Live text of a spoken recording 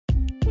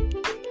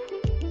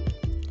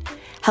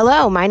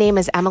Hello, my name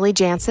is Emily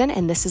Jansen,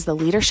 and this is the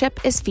Leadership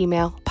is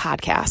Female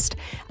podcast.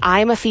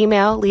 I'm a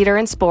female leader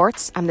in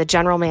sports. I'm the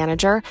general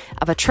manager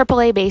of a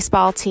AAA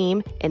baseball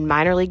team in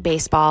minor league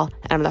baseball,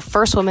 and I'm the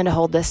first woman to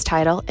hold this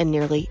title in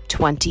nearly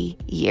 20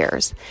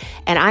 years.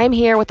 And I'm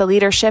here with the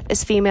Leadership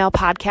is Female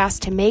podcast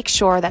to make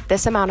sure that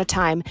this amount of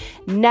time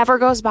never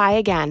goes by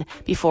again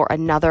before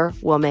another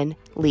woman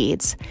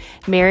leads.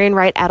 Marian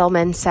Wright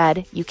Edelman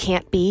said, "You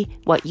can't be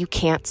what you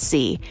can't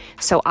see."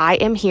 So I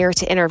am here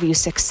to interview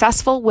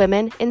successful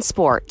women in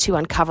sport to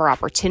uncover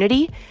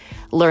opportunity,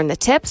 learn the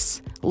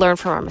tips, learn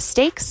from our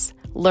mistakes,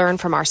 learn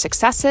from our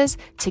successes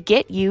to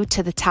get you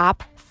to the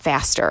top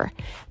faster.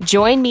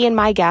 Join me and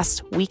my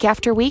guests week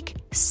after week,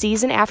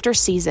 season after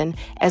season,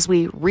 as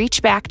we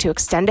reach back to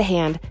extend a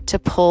hand to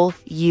pull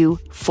you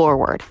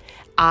forward.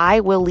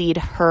 I will lead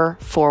her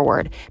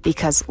forward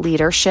because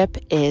leadership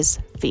is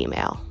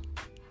female.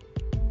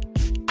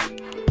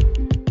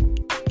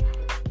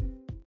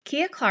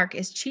 Kia Clark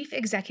is Chief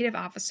Executive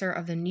Officer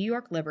of the New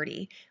York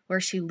Liberty, where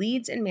she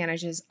leads and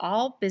manages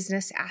all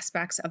business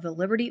aspects of the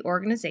Liberty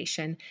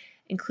organization,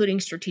 including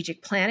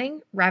strategic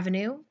planning,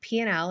 revenue,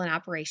 P&L, and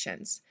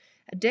operations.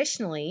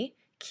 Additionally,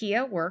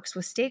 Kia works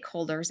with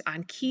stakeholders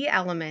on key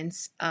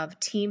elements of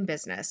team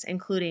business,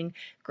 including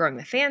growing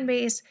the fan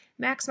base,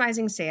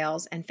 maximizing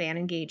sales and fan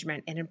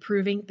engagement, and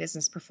improving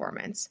business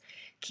performance.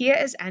 Kia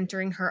is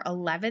entering her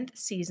 11th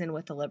season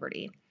with the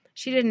Liberty.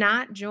 She did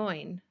not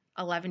join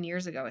 11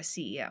 years ago as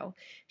CEO.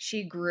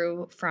 She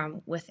grew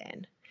from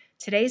within.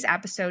 Today's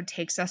episode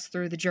takes us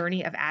through the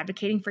journey of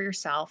advocating for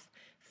yourself,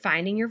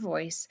 finding your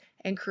voice,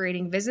 and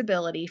creating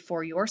visibility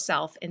for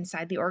yourself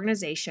inside the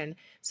organization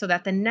so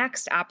that the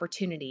next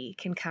opportunity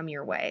can come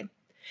your way.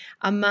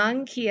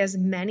 Among Kia's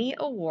many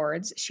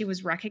awards, she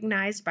was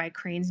recognized by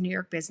Crain's New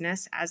York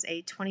Business as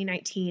a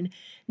 2019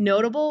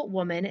 Notable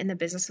Woman in the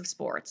Business of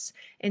Sports.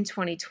 In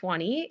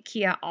 2020,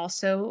 Kia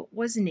also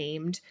was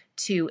named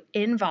to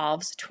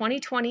Involve's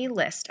 2020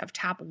 list of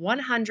top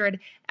 100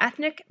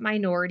 ethnic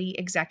minority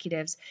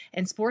executives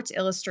and Sports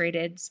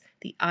Illustrated's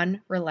The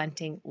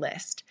Unrelenting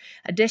list.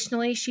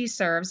 Additionally, she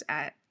serves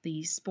at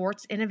the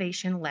Sports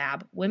Innovation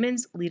Lab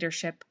Women's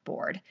Leadership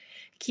Board.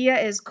 Kia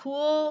is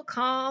cool,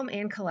 calm,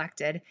 and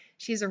collected.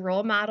 She's a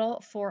role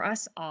model for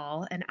us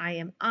all, and I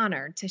am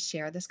honored to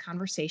share this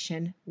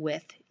conversation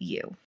with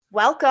you.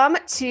 Welcome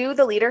to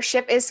the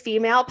Leadership is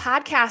Female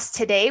podcast.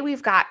 Today,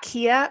 we've got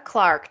Kia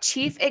Clark,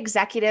 Chief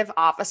Executive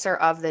Officer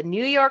of the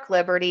New York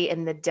Liberty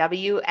in the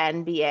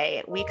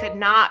WNBA. We could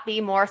not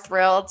be more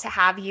thrilled to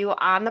have you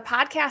on the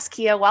podcast,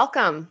 Kia.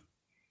 Welcome.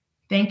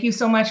 Thank you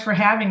so much for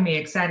having me.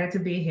 Excited to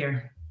be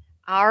here.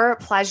 Our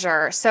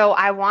pleasure. So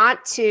I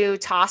want to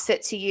toss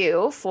it to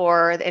you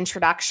for the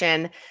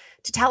introduction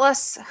to tell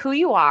us who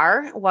you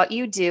are, what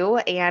you do,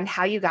 and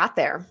how you got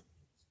there.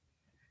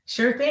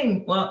 Sure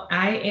thing. Well,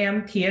 I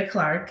am Kia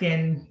Clark,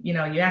 and you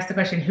asked the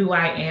question who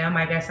I am.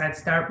 I guess I'd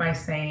start by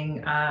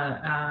saying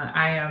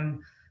I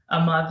am a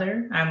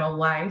mother, I'm a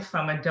wife,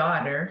 I'm a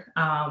daughter,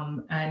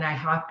 and I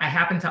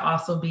happen to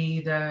also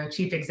be the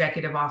Chief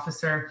Executive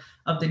Officer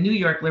of the New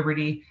York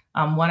Liberty,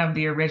 one of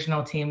the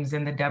original teams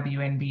in the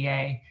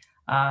WNBA.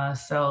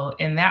 So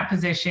in that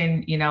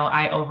position,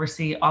 I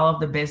oversee all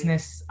of the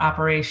business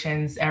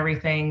operations,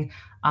 everything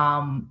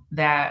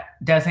that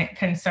doesn't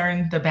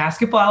concern the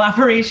basketball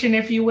operation,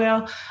 if you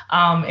will,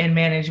 and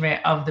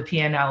management of the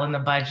P&L and the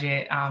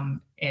budget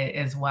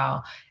as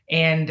well.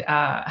 And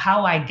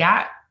how I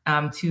got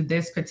to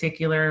this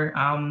particular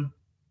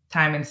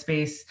time and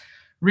space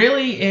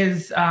really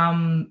is,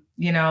 an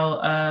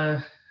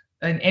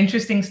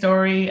interesting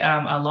story,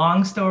 a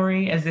long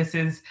story, as this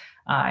is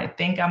I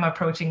think I'm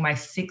approaching my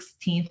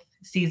 16th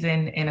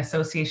season in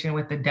association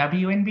with the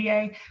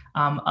WNBA,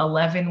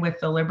 11 with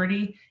the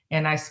Liberty,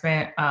 and I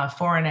spent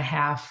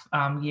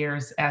 4.5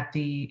 years at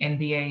the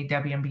NBA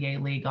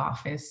WNBA League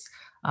office.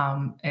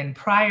 And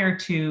prior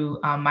to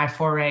my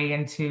foray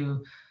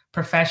into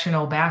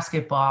professional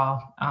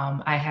basketball,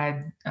 I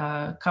had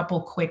a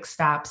couple quick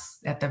stops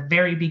at the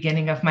very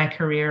beginning of my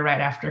career,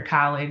 right after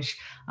college,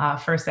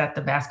 first at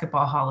the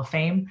Basketball Hall of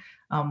Fame,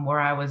 where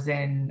I was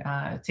in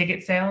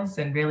ticket sales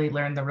and really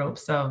learned the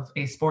ropes of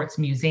a sports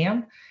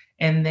museum.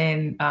 And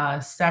then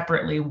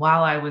separately,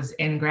 while I was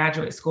in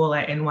graduate school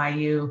at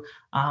NYU,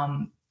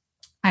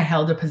 I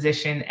held a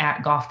position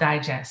at Golf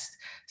Digest.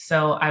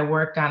 So I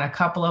worked on a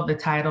couple of the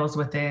titles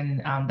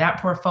within that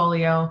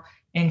portfolio,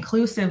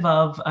 inclusive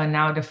of a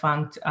now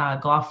defunct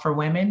Golf for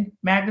Women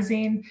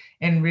magazine.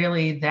 And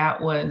really that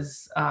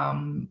was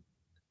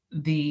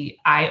the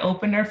eye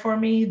opener for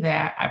me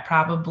that I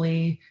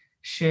probably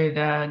should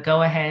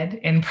go ahead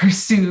and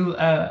pursue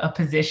a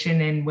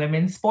position in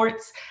women's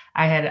sports.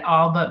 I had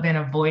all but been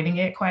avoiding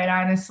it, quite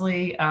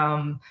honestly,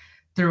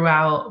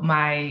 throughout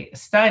my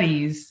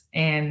studies,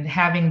 and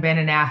having been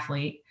an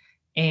athlete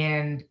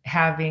and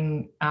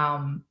having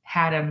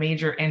had a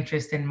major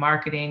interest in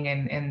marketing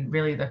and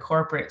really the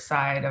corporate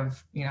side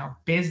of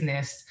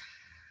business.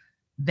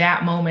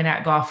 That moment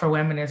at Golf for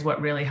Women is what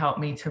really helped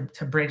me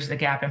to bridge the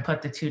gap and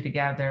put the two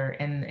together.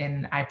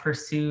 And I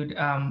pursued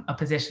a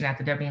position at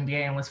the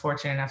WNBA and was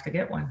fortunate enough to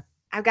get one.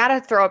 I've got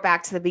to throw it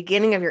back to the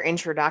beginning of your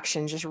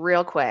introduction, just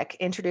real quick,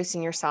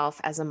 introducing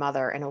yourself as a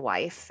mother and a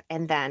wife,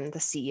 and then the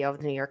CEO of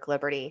the New York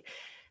Liberty.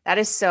 That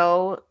is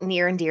so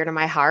near and dear to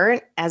my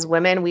heart. As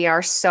women, we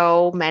are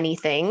so many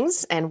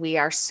things and we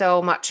are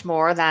so much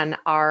more than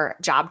our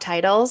job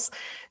titles.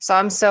 So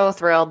I'm so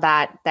thrilled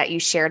that you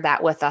shared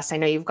that with us. I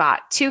know you've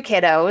got two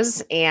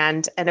kiddos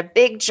and a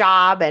big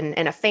job and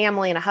a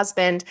family and a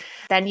husband.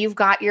 Then you've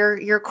got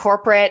your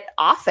corporate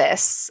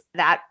office,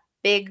 that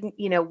big,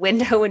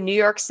 window in New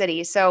York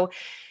City. So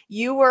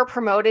you were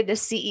promoted to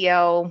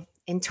CEO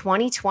in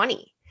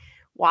 2020.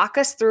 Walk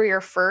us through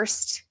your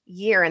first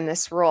year in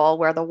this role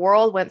where the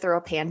world went through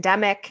a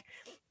pandemic.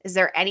 Is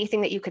there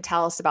anything that you could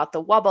tell us about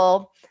the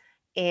Wubble?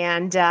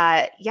 And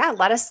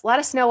let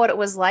us know what it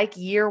was like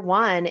year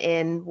one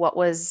in what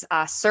was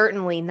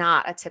certainly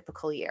not a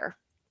typical year.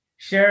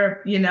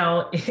 Sure.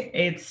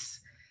 It's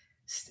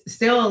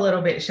still a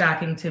little bit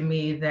shocking to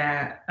me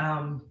that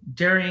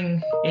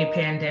during a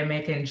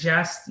pandemic and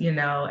just,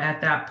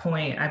 at that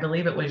point, I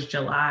believe it was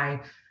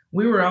July,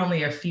 we were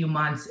only a few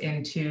months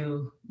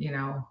into,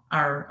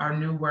 our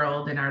new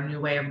world and our new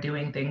way of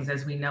doing things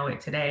as we know it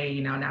today,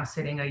 now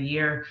sitting a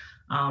year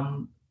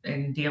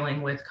and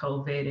dealing with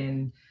COVID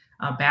and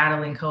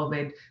battling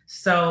COVID.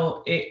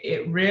 So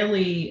it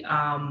really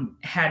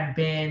had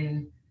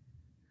been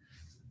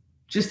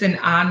just an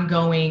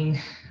ongoing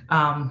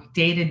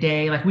day to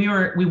day. Like we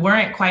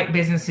weren't quite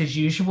business as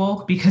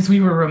usual because we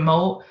were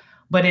remote,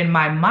 but in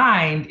my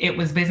mind, it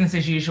was business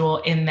as usual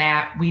in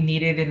that we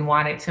needed and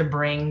wanted to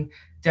bring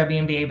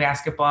WNBA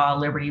basketball,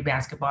 Liberty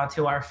basketball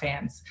to our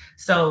fans.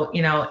 So,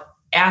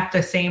 at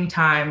the same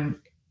time,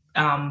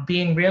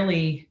 being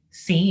really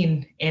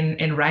seen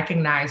and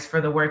recognized for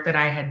the work that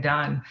I had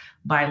done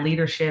by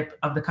leadership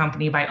of the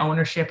company, by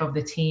ownership of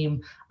the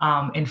team,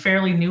 and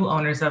fairly new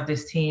owners of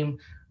this team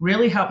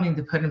really helped me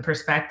to put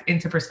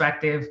into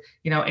perspective,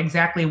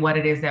 exactly what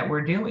it is that we're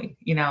doing.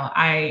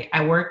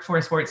 I work for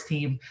a sports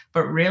team,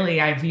 but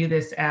really I view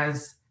this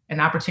as an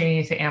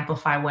opportunity to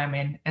amplify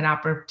women, an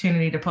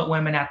opportunity to put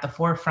women at the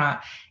forefront.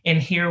 And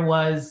here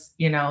was,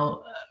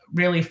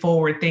 really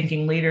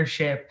forward-thinking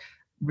leadership,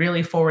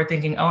 really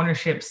forward-thinking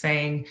ownership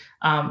saying,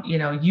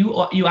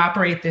 you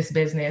operate this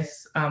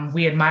business.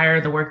 We admire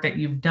the work that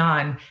you've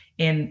done.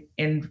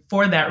 And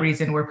for that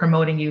reason, we're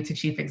promoting you to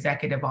chief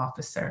executive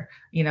officer.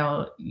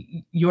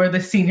 You're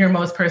the senior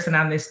most person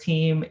on this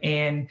team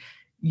and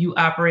you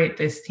operate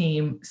this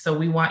team. So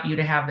we want you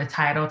to have the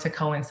title to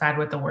coincide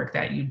with the work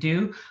that you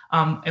do.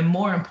 And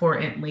more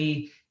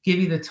importantly, give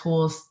you the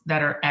tools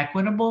that are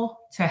equitable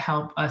to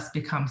help us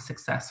become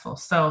successful.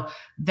 So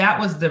that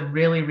was the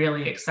really,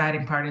 really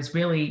exciting part is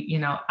really,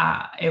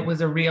 it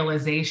was a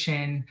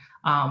realization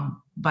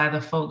by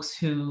the folks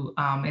who,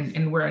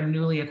 and we're a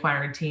newly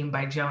acquired team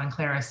by Joe and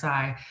Clara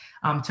Tsai,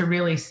 to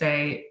really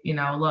say,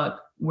 look,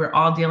 we're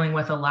all dealing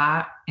with a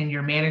lot and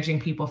you're managing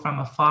people from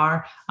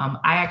afar.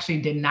 I actually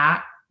did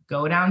not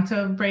go down to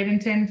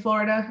Bradenton,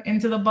 Florida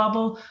into the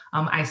bubble.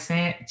 I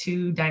sent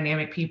two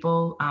dynamic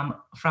people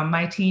from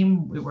my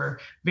team. We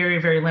were very,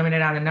 very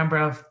limited on the number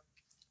of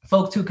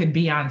folks who could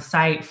be on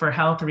site for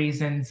health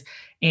reasons.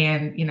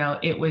 And,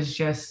 it was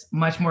just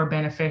much more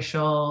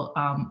beneficial,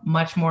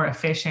 much more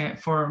efficient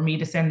for me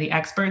to send the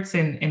experts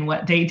in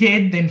what they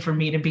did than for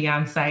me to be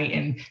on site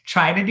and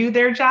try to do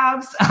their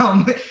jobs.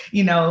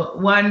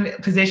 One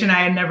position I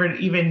had never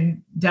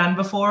even done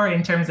before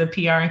in terms of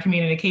PR and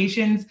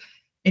communications,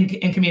 in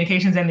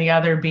communications, and the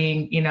other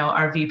being,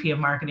 our VP of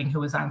marketing who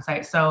was on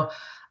site. So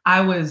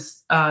I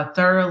was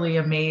thoroughly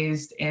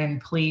amazed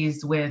and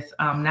pleased with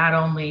not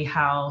only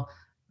how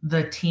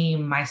the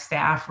team, my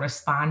staff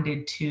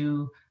responded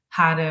to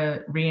how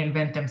to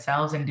reinvent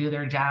themselves and do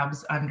their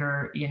jobs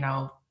under,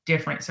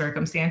 different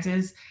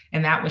circumstances.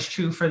 And that was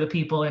true for the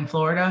people in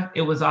Florida.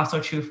 It was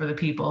also true for the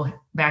people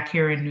back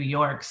here in New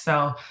York.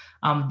 So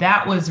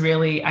that was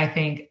really, I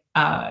think,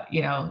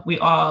 we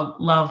all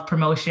love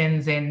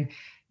promotions and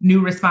new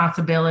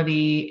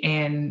responsibility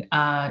and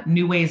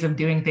new ways of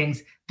doing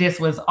things. This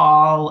was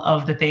all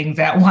of the things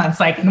at once,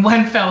 like in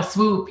one fell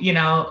swoop.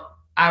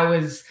 I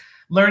was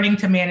learning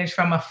to manage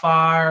from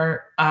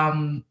afar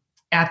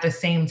at the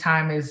same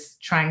time as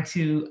trying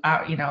to,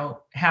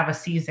 have a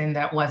season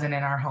that wasn't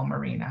in our home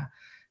arena.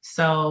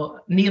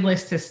 So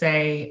needless to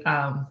say,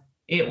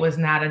 it was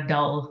not a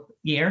dull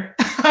year.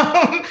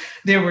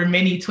 There were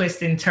many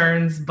twists and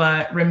turns,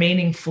 but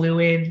remaining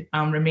fluid,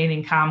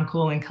 remaining calm,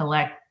 cool, and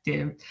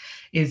collective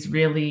is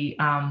really,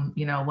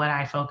 what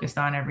I focused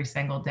on every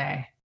single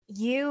day.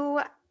 You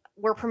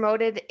were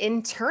promoted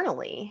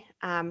internally.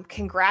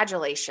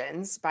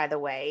 Congratulations, by the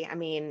way. I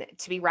mean,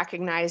 to be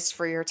recognized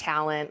for your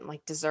talent,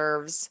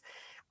 deserves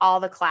all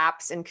the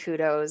claps and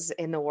kudos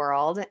in the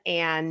world.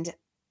 And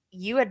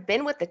you had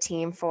been with the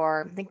team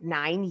for, I think,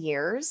 9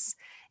 years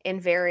in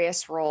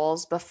various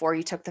roles before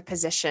you took the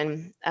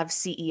position of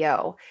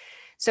CEO.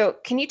 So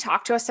can you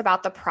talk to us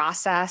about the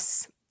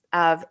process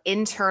of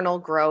internal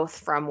growth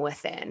from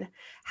within?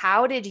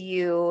 How did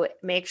you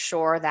make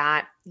sure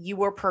that you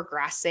were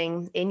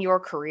progressing in your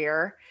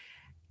career,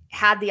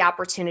 had the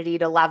opportunity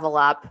to level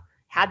up,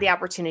 had the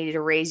opportunity to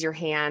raise your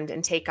hand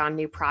and take on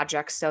new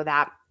projects so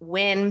that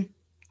when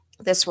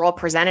this role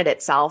presented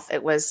itself,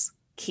 it was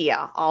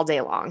Kia all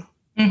day long.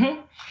 Mm-hmm.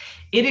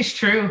 It is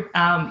true.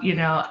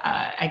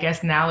 I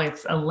guess now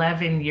it's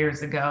 11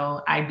 years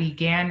ago. I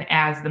began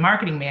as the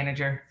marketing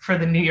manager for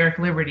the New York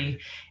Liberty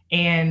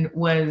and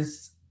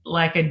was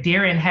like a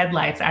deer in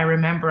headlights. I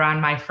remember on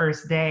my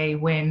first day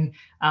when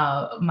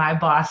my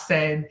boss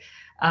said,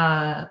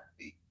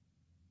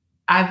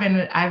 I've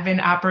been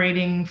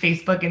operating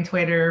Facebook and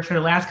Twitter for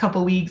the last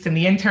couple of weeks. In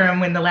the interim,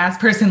 when the last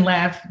person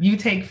left, you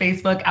take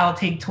Facebook, I'll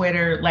take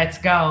Twitter. Let's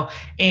go.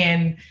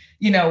 And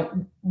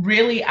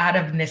really out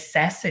of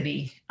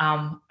necessity,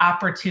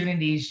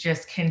 opportunities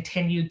just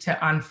continue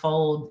to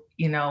unfold,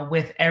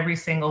 with every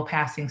single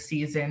passing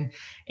season.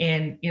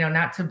 And,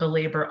 not to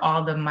belabor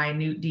all the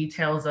minute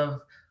details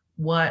of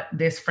what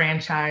this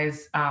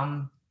franchise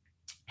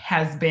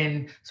has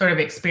been sort of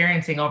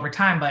experiencing over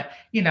time. But,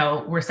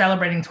 we're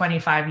celebrating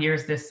 25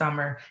 years this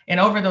summer. And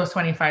over those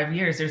 25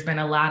 years, there's been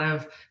a lot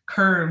of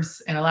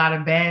curves and a lot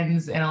of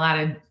bends and a lot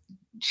of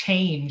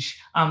change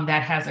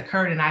that has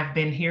occurred. And I've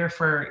been here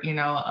for,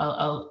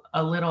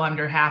 a little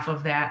under half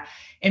of that.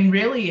 And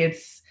really,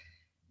 it's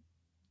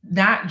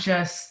not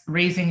just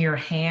raising your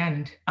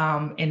hand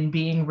and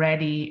being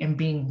ready and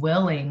being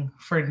willing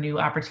for new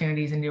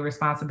opportunities and new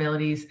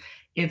responsibilities.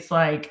 It's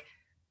like,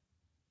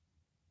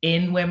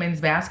 in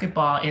women's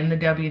basketball, in the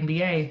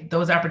WNBA,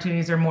 those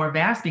opportunities are more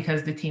vast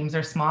because the teams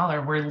are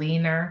smaller. We're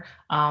leaner.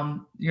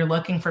 You're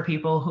looking for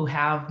people who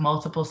have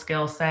multiple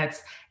skill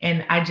sets.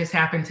 And I just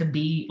happen to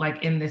be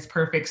like in this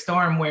perfect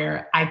storm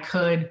where I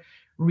could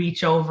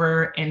reach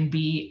over and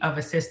be of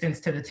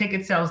assistance to the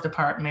ticket sales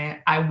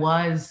department. I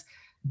was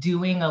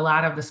doing a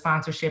lot of the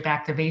sponsorship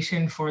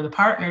activation for the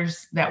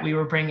partners that we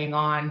were bringing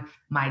on.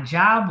 My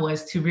job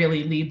was to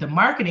really lead the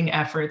marketing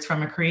efforts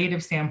from a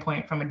creative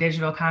standpoint, from a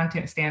digital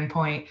content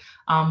standpoint.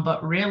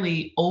 But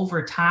really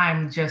over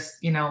time, just,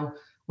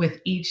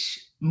 with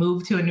each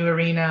move to a new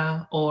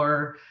arena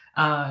or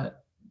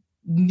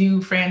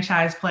new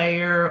franchise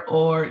player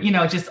or,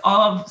 just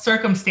all of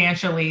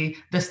circumstantially,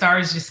 the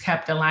stars just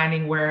kept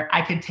aligning where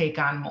I could take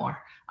on more.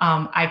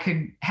 I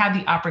could have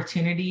the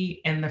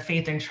opportunity and the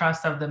faith and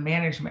trust of the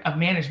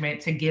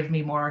management to give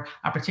me more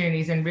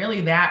opportunities. And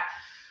really that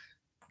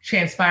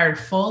transpired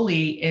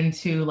fully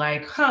into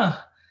like,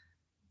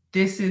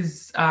 this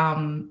is,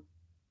 I'm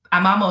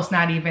almost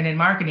not even in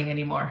marketing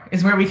anymore,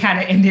 is where we kind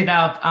of ended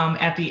up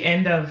at the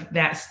end of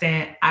that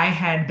stint. I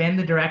had been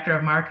the director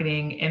of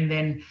marketing, and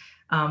then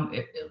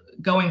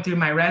going through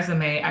my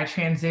resume, I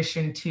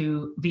transitioned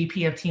to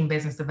VP of Team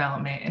Business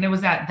Development. And it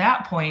was at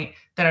that point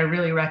that I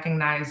really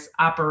recognized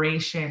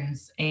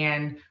operations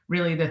and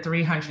really the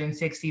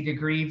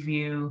 360-degree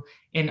view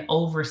and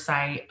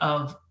oversight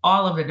of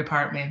all of the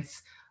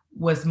departments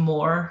was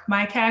more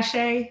my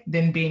cachet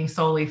than being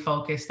solely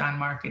focused on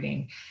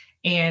marketing.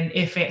 And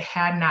if it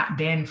had not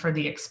been for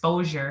the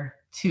exposure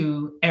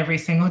to every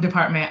single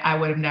department, I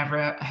would have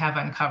never have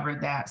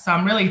uncovered that. So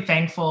I'm really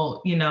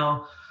thankful,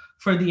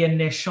 for the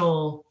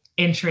initial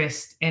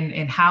interest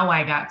in how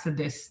I got to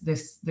this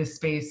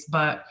space.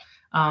 But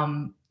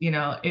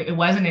it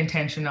wasn't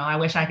intentional. I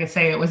wish I could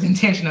say it was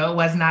intentional. It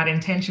was not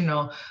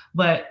intentional.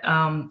 But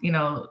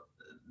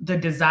the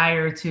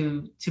desire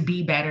to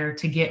be better,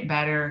 to get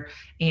better,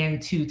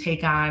 and to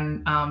take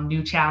on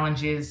new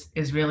challenges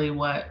is really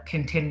what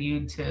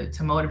continued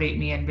to motivate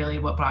me and really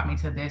what brought me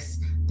to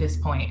this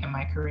point in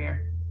my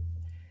career.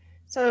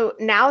 So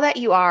now that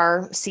you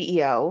are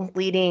CEO,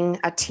 leading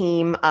a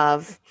team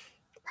of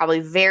probably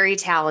very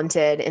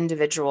talented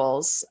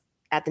individuals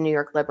at the New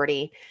York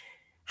Liberty,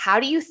 how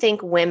do you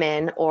think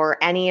women or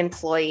any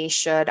employee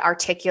should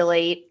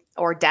articulate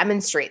or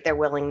demonstrate their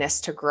willingness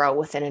to grow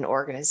within an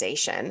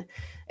organization?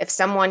 If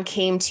someone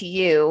came to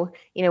you,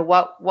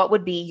 what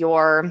would be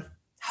your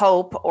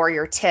hope or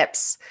your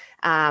tips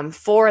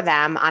for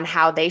them on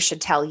how they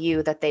should tell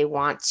you that they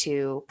want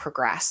to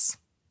progress?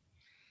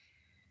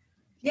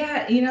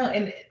 Yeah,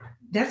 and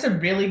that's a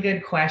really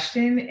good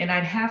question. And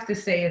I'd have to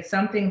say it's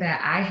something that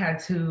I had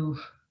to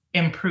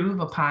improve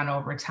upon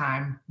over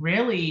time.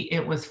 Really,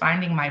 it was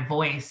finding my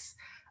voice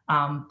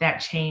that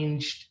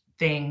changed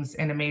things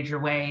in a major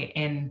way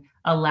and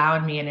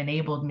allowed me and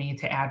enabled me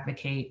to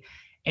advocate.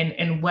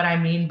 And what I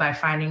mean by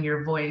finding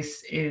your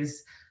voice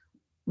is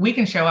we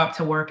can show up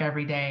to work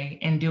every day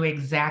and do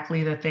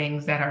exactly the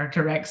things that our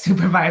direct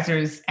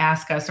supervisors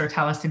ask us or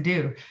tell us to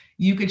do.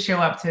 You could show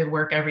up to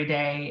work every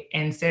day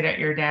and sit at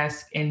your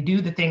desk and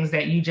do the things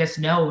that you just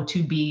know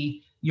to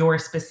be your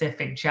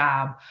specific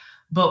job.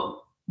 But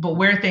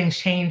where things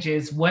change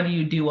is, what do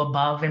you do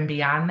above and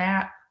beyond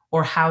that?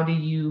 Or how do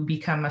you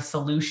become a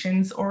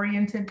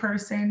solutions-oriented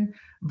person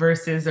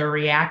versus a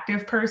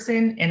reactive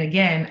person? And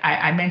again,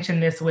 I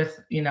mentioned this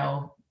with,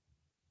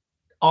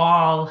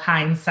 all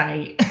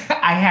hindsight.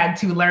 I had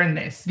to learn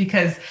this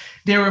because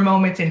there were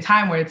moments in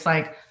time where it's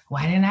like,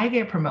 why didn't I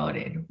get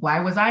promoted? Why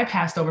was I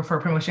passed over for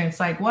a promotion? It's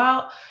like,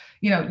 well,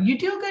 you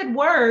do good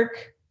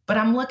work, but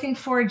I'm looking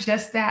for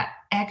just that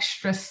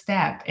extra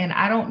step. And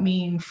I don't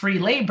mean free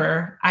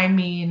labor. I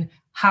mean,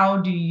 how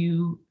do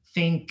you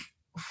think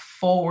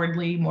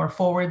more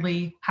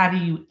forwardly? How do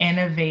you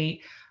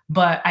innovate?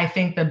 But I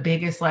think the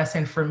biggest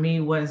lesson for me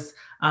was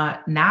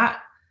not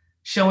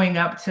showing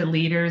up to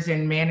leaders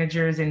and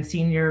managers and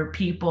senior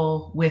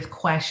people with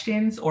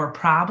questions or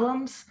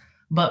problems,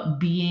 but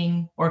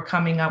being or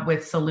coming up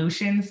with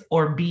solutions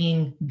or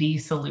being the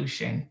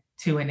solution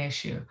to an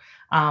issue.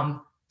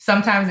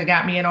 Sometimes it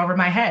got me in over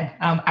my head.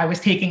 I was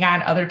taking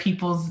on other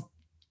people's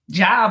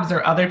jobs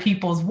or other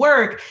people's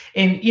work.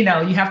 And, you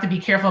have to be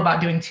careful about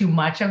doing too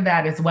much of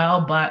that as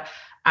well. But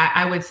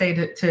I would say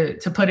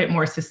to put it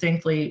more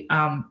succinctly,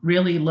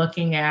 really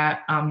looking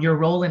at your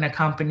role in a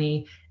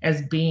company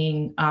as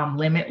being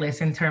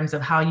limitless in terms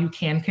of how you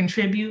can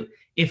contribute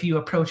if you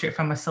approach it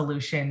from a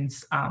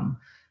solutions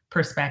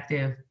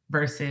perspective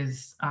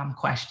versus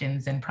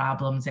questions and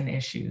problems and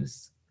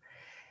issues.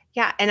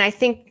 Yeah. And I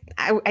think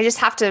I just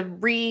have to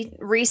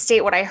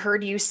restate what I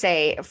heard you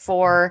say.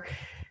 For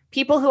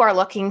people who are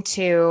looking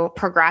to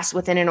progress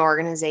within an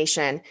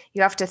organization,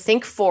 you have to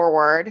think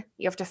forward,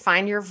 you have to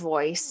find your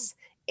voice,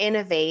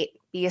 innovate,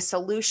 be a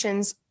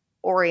solutions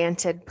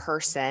oriented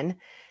person.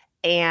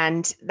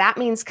 And that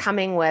means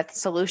coming with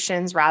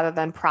solutions rather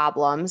than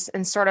problems,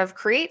 and sort of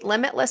create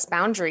limitless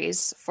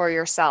boundaries for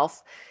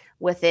yourself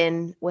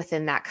within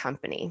that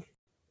company.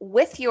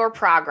 With your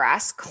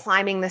progress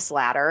climbing this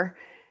ladder,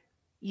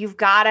 you've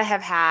got to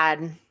have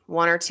had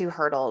one or two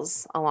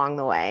hurdles along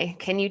the way.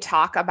 Can you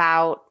talk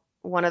about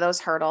one of those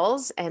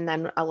hurdles and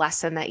then a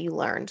lesson that you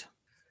learned?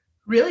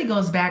 Really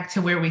goes back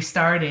to where we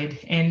started.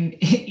 And,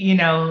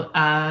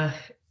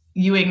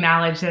 you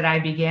acknowledge that I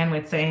began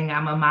with saying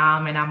I'm a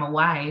mom and I'm a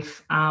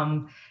wife.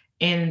 And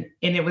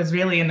it was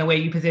really in the way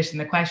you positioned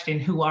the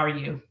question, who are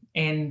you?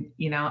 And,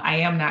 I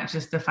am not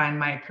just defined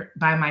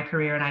by my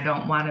career, and I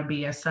don't want to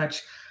be as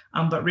such.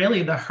 But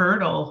really the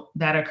hurdle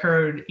that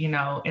occurred,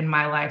 in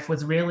my life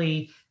was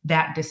really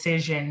that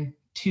decision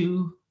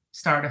to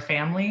start a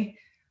family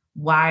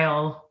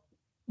while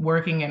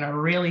working in a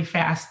really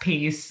fast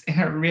pace in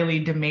a really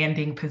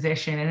demanding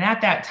position. And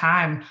at that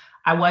time,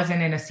 I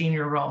wasn't in a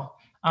senior role.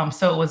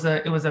 So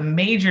it was a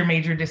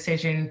major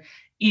decision,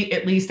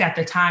 at least at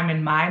the time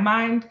in my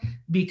mind,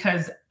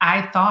 because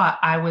I thought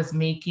I was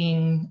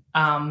making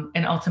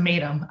an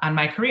ultimatum on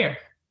my career.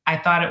 I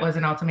thought it was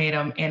an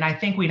ultimatum, and I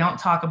think we don't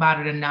talk about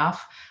it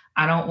enough.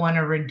 I don't want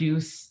to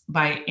reduce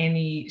by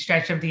any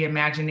stretch of the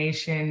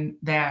imagination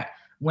that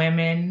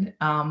women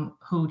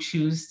who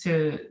choose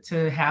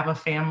to have a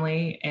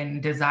family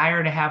and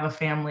desire to have a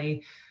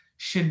family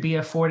should be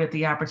afforded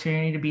the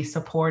opportunity to be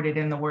supported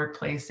in the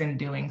workplace in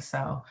doing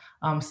so.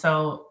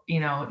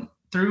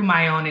 Through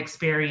my own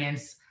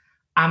experience,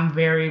 I'm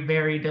very,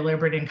 very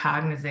deliberate and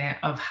cognizant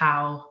of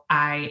how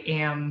I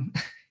am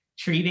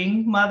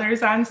treating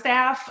mothers on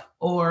staff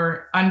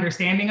or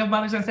understanding of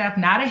mothers on staff.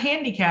 Not a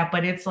handicap,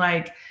 but it's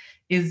like,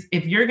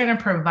 if you're going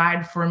to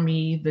provide for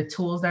me the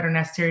tools that are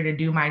necessary to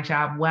do my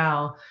job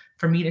well,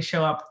 for me to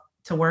show up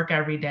to work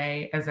every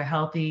day as a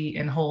healthy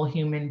and whole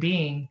human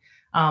being,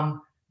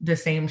 the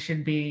same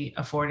should be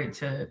afforded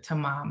to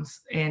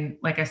moms. And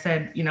like I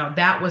said,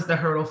 that was the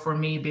hurdle for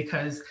me,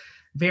 because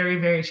very,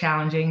 very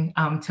challenging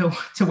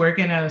to work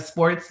in a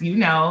sports,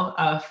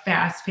 a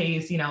fast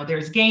pace,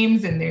 there's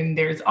games, and then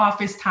there's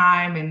office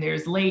time, and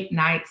there's late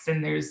nights,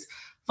 and there's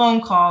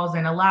phone calls,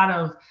 and a lot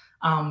of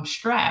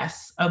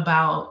stress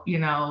about,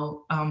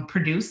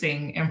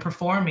 producing and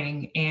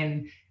performing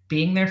and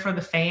being there for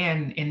the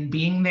fan and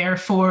being there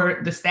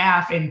for the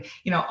staff, and,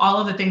 all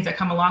of the things that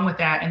come along with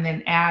that. And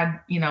then add,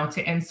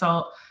 to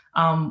insult,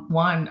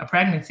 a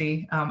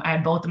pregnancy. I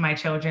had both of my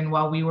children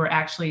while we were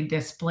actually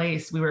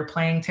displaced. We were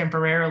playing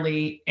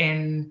temporarily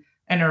in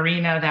an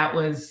arena that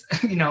was,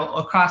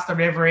 across the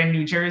river in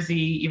New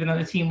Jersey, even though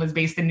the team was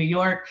based in New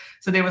York.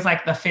 So there was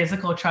like the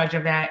physical charge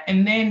of that.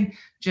 And then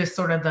just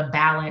sort of the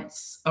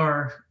balance,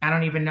 or I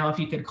don't even know if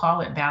you could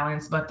call it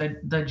balance, but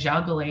the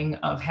juggling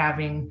of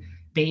having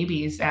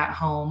babies at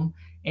home.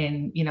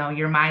 And,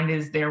 your mind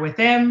is there with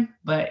them,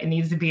 but it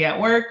needs to be at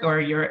work, or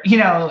you're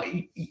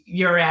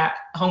at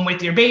home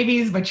with your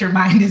babies, but your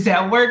mind is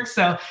at work.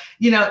 So,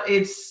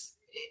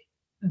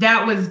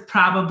 that was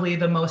probably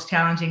the most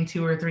challenging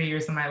 2 or 3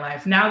 years of my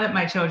life. Now that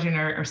my children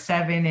are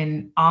 7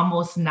 and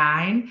almost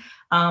 9,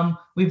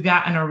 we've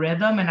gotten a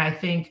rhythm. And I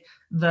think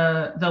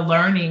the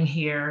learning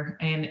here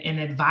and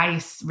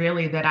advice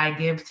really that I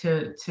give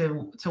to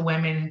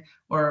women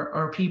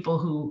or people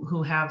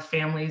who have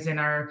families and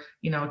are,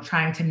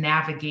 trying to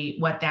navigate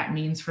what that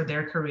means for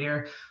their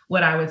career.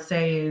 What I would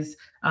say is,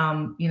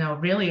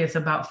 really it's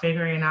about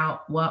figuring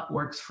out what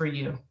works for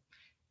you.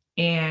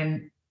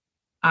 And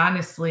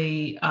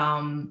honestly,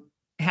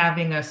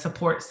 having a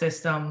support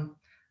system,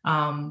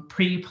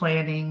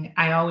 pre-planning.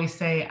 I always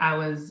say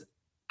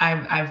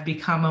I've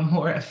become a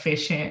more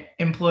efficient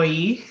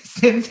employee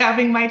since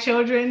having my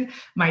children.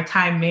 My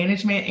time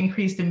management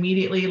increased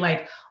immediately.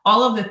 Like,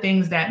 all of the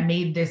things that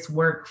made this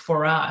work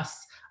for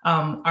us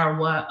are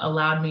what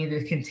allowed me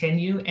to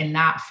continue and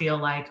not feel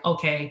like,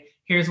 okay,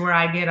 here's where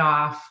I get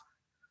off.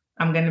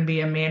 I'm going to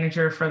be a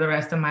manager for the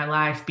rest of my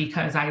life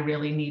because I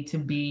really need to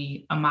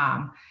be a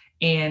mom.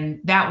 And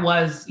that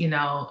was,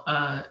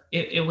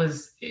 it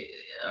was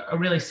a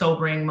really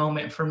sobering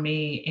moment for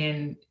me.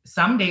 And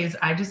some days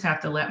I just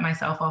have to let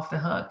myself off the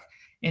hook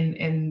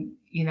and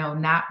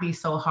not be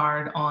so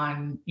hard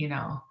on,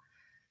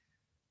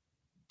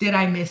 did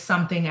I miss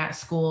something at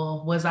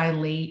school? Was I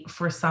late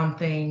for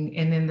something?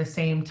 And in the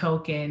same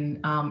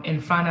token, in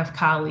front of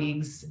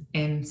colleagues,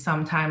 and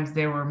sometimes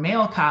there were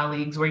male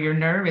colleagues, where you're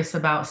nervous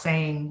about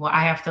saying, well,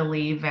 I have to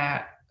leave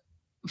at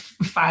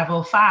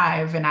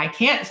 5:05 and I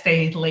can't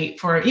stay late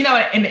for,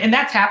 and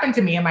that's happened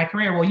to me in my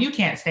career. Well, you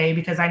can't stay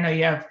because I know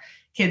you have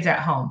kids at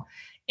home.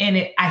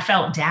 And I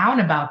felt down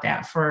about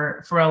that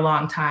for a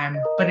long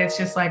time, but it's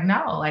just like,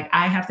 no, like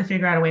I have to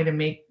figure out a way to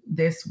make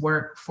this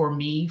work for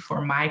me,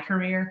 for my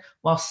career,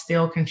 while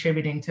still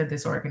contributing to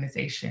this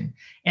organization.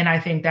 And I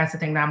think that's the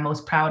thing that I'm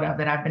most proud of,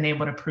 that I've been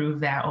able to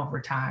prove that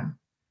over time.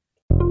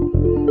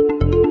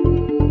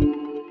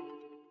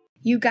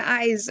 You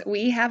guys,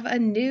 we have a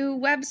new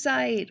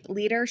website,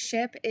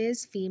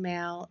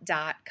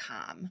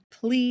 leadershipisfemale.com.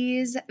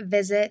 Please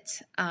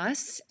visit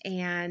us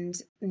and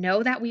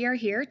know that we are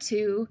here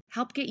to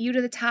help get you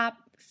to the top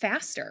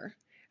faster.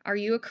 Are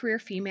you a career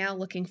female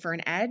looking for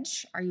an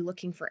edge? Are you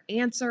looking for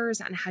answers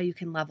on how you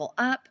can level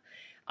up?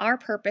 Our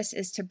purpose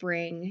is to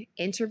bring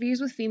interviews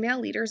with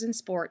female leaders in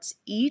sports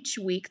each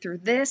week through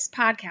this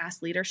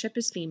podcast, Leadership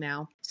is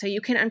Female, so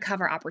you can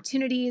uncover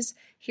opportunities,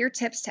 hear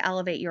tips to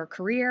elevate your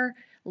career,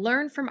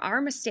 learn from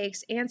our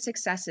mistakes and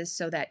successes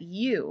so that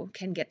you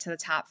can get to the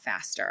top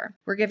faster.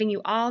 We're giving you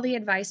all the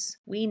advice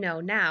we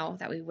know now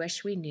that we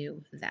wish we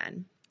knew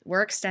then.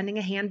 We're extending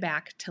a hand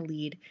back to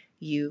lead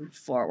you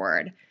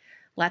forward.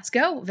 Let's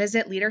go.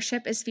 Visit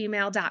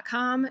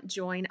leadershipisfemale.com,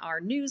 join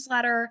our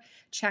newsletter,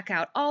 check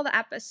out all the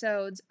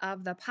episodes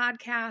of the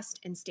podcast,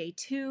 and stay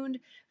tuned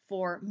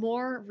for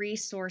more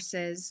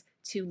resources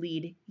to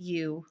lead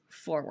you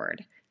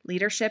forward.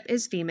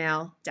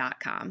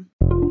 Leadershipisfemale.com.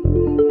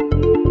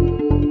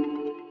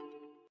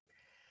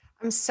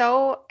 I'm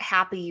so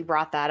happy you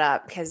brought that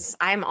up because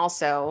I'm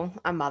also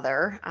a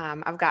mother.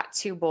 I've got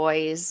 2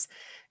 boys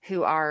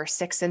who are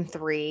 6 and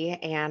 3,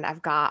 and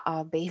I've got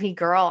a baby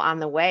girl on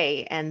the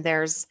way. And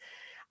there's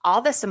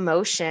all this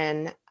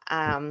emotion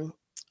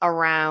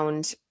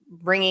around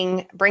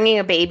bringing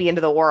a baby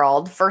into the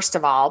world, first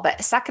of all,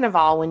 but second of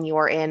all, when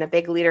you're in a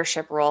big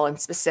leadership role, and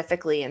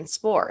specifically in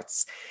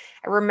sports.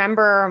 I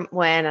remember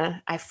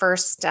when I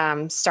first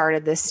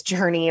started this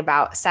journey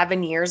about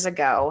 7 years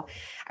ago.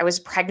 I was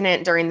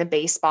pregnant during the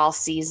baseball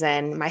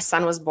season. My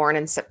son was born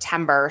in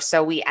September,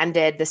 so we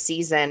ended the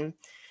season,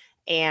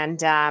 and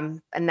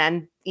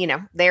then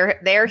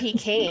there he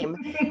came,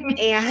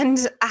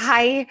 and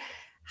I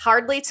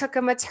hardly took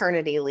a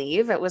maternity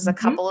leave. It was a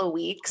couple of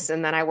weeks,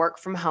 and then I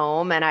worked from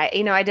home, and I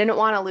didn't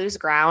want to lose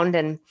ground,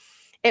 and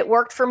it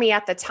worked for me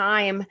at the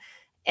time.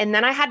 And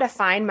then I had to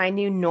find my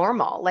new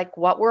normal. Like,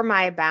 what were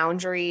my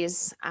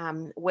boundaries?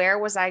 Where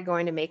was I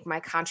going to make my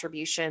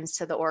contributions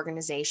to the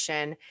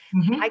organization?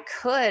 I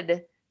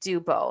could do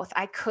both.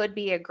 I could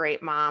be a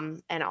great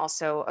mom and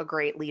also a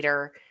great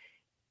leader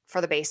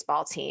for the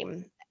baseball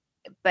team.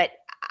 But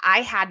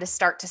I had to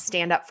start to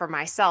stand up for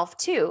myself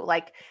too.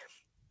 Like,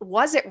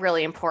 was it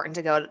really important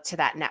to go to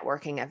that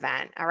networking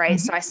event? All right.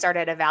 So I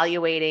started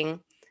evaluating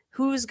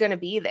who's going to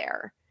be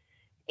there.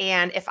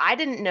 And if I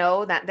didn't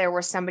know that there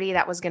was somebody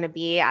that was going to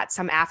be at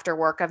some after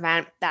work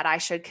event that I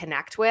should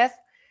connect with,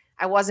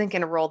 I wasn't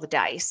going to roll the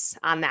dice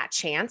on that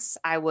chance.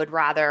 I would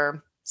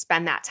rather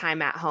spend that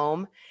time at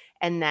home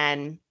and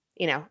then,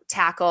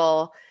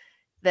 tackle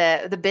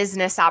the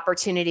business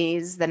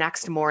opportunities the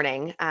next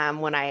morning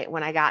when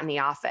I got in the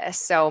office.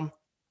 So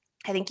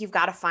I think you've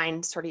got to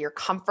find sort of your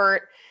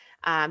comfort.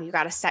 You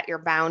got to set your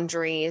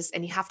boundaries,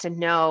 and you have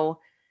to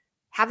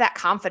have that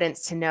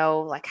confidence to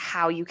know like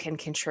how you can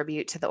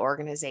contribute to the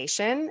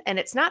organization. And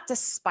it's not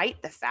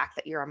despite the fact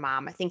that you're a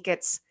mom. I think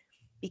it's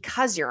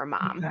because you're a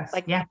mom.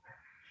 Yes,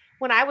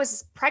 when I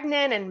was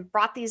pregnant and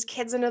brought these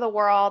kids into the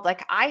world,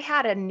 like I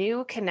had a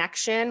new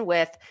connection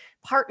with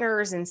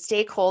partners and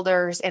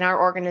stakeholders in our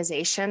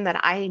organization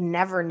that I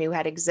never knew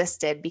had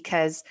existed,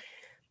 because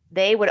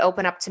they would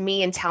open up to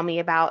me and tell me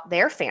about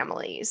their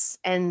families.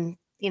 And,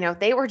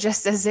 they were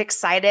just as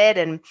excited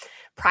and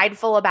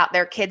prideful about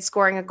their kid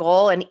scoring a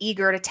goal and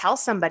eager to tell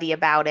somebody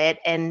about it.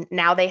 And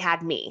now they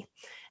had me.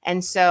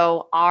 And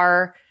so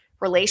our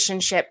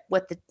relationship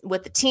with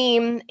the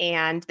team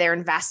and their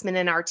investment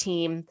in our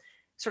team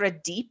sort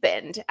of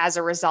deepened as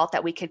a result,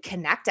 that we could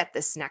connect at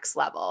this next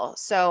level.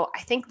 So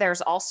I think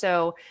there's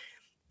also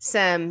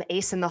some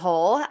ace in the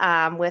hole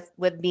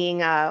with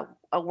being a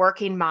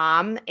working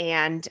mom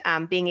and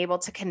being able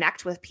to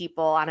connect with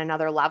people on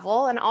another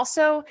level. And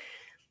also,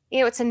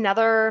 it's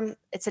another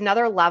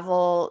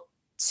level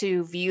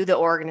to view the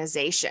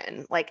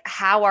organization. Like,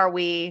 how are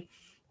we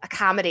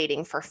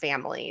accommodating for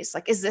families?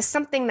 Like, is this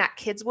something that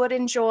kids would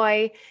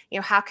enjoy?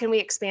 How can we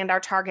expand our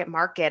target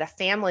market? A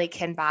family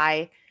can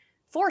buy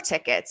 4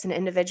 tickets, an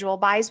individual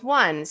buys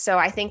 1. So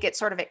I think it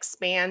sort of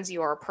expands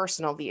your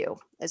personal view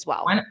as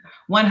well.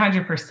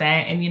 100%.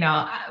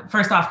 And,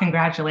 first off,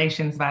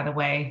 congratulations, by the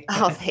way.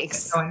 Oh,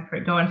 thanks.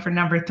 Going for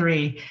number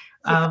 3.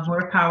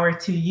 More power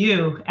to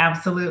you.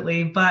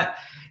 Absolutely. But,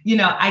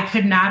 I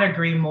could not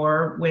agree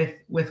more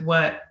with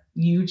what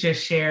you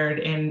just shared.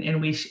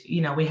 And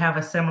we have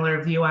a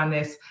similar view on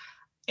this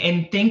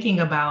in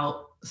thinking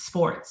about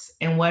sports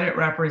and what it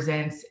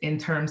represents in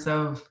terms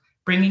of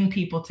bringing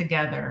people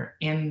together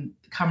and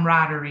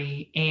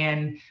camaraderie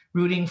and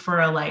rooting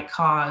for a like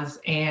cause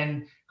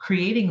and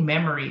creating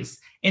memories.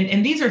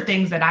 And these are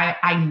things that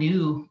I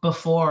knew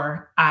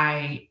before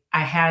I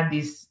had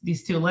these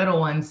two little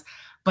ones.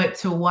 But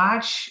to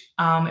watch,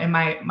 and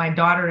my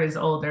daughter is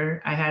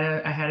older. I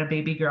had a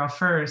baby girl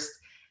first.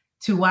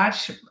 To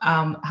watch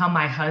how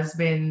my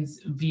husband's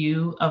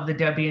view of the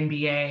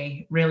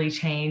WNBA really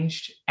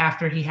changed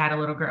after he had a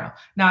little girl.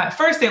 Now, at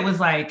first, it was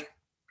like,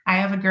 I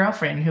have a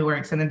girlfriend who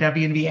works in the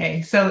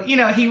WNBA, so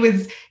he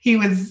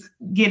was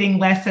getting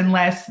less and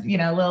less,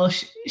 little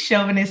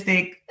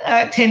chauvinistic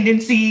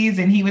tendencies,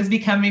 and he was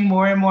becoming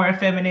more and more a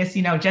feminist,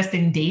 just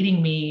in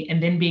dating me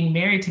and then being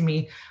married to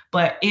me.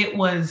 But it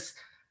was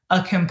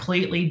a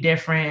completely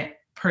different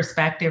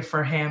perspective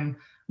for him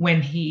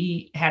when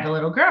he had a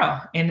little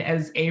girl. And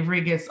as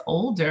Avery gets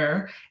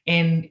older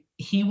and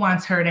he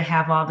wants her to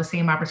have all the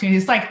same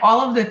opportunities, like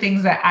all of the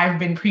things that I've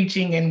been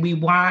preaching and we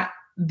want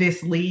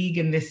this league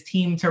and this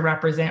team to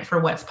represent for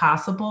what's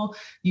possible,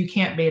 you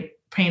can't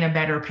paint a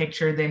better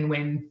picture than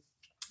when,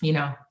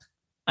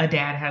 a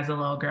dad has a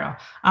little girl.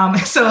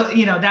 So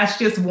that's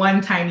just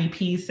one tiny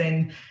piece.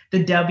 And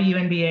the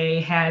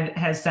WNBA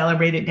has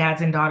celebrated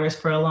dads and daughters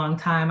for a long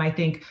time. I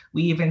think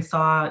we even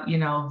saw,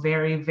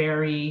 very,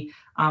 very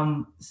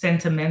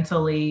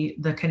sentimentally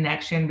the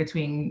connection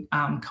between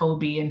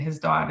Kobe and his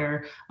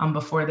daughter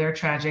before their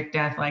tragic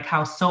death, like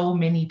how so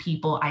many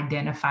people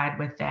identified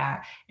with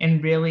that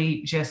and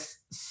really just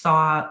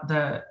saw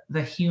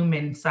the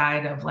human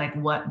side of like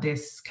what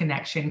this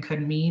connection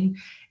could mean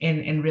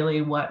and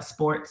really what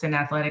sports and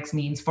athletics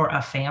means for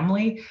a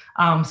family.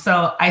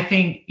 So I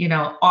think,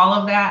 all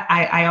of that,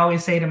 I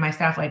always say to my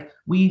staff, like,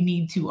 we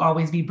need to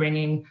always be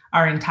bringing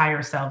our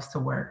entire selves to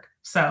work.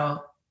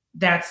 So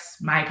that's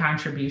my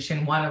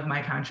contribution, one of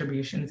my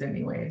contributions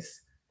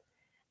anyways.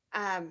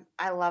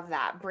 I love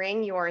that.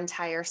 Bring your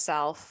entire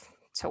self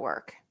to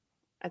work.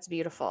 That's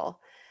beautiful.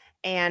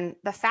 And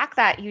the fact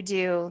that you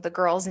do the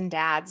Girls and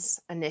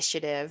Dads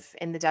initiative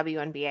in the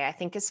WNBA, I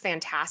think is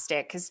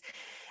fantastic, because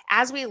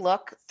as we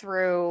look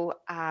through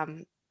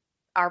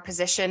our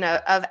position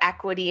of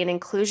equity and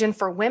inclusion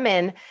for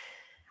women,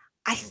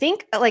 I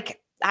think, like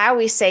I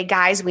always say,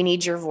 guys, we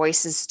need your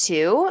voices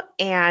too.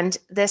 And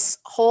this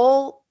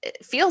whole,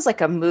 it feels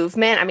like a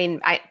movement. I mean,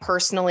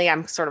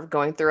 I'm sort of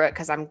going through it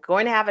because I'm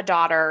going to have a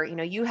daughter,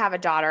 you have a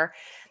daughter,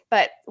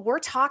 but we're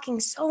talking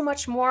so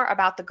much more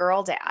about the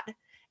girl dad.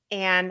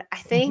 And I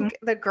think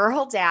the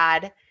girl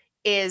dad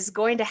is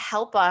going to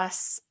help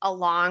us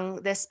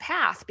along this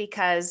path,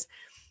 because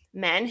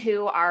men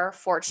who are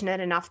fortunate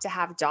enough to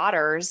have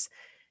daughters,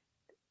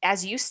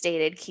 as you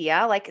stated,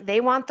 Kia, like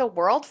they want the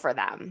world for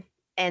them.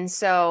 And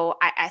so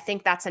I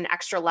think that's an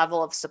extra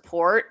level of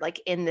support, like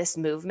in this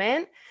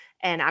movement.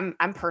 And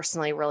I'm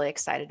personally really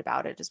excited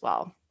about it as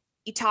well.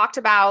 You talked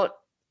about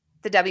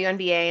the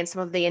WNBA and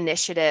some of the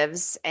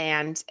initiatives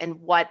and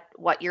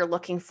what you're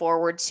looking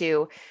forward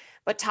to,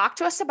 but talk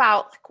to us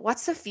about, like,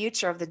 what's the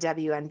future of the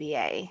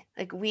WNBA?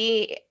 Like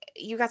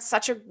you got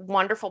such a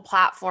wonderful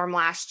platform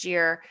last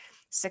year,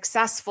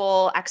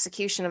 successful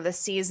execution of the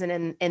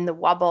season in the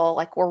Wubble.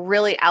 Like, we're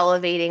really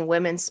elevating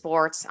women's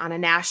sports on a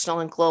national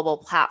and global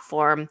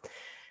platform.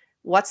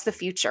 What's the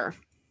future?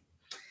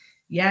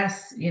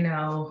 Yes,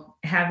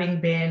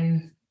 having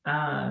been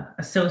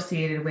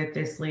associated with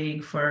this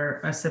league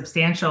for a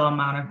substantial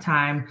amount of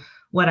time,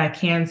 what I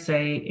can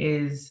say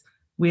is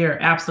we are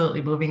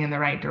absolutely moving in the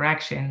right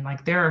direction.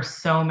 Like, there are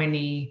so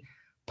many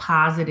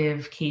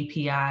positive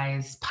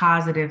KPIs,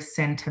 positive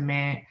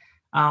sentiment,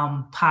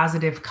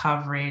 positive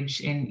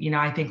coverage. And,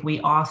 I think we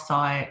all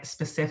saw it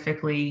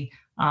specifically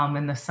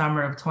in the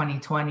summer of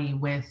 2020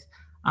 with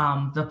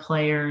the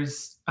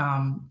players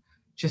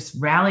just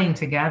rallying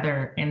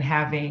together and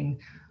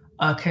having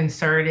a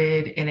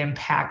concerted and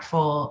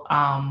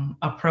impactful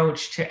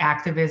approach to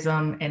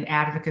activism and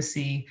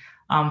advocacy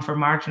for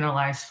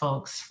marginalized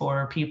folks,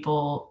 for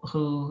people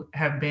who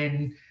have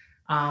been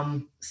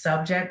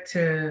subject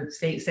to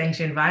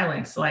state-sanctioned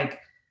violence. Like,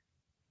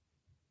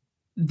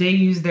 they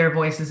use their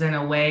voices in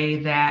a way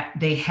that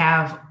they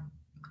have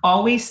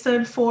always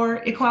stood for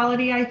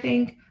equality, I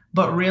think,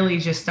 but really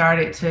just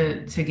started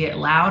to get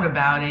loud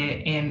about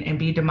it and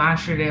be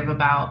demonstrative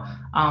about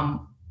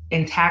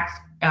and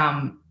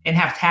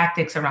have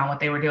tactics around what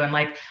they were doing.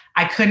 Like,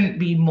 I couldn't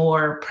be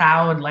more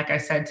proud, like I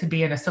said, to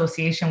be in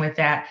association with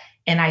that.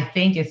 And I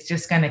think it's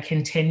just going to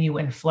continue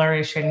and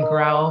flourish and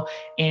grow.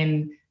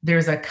 And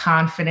there's a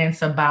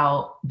confidence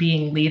about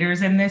being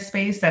leaders in this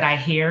space that I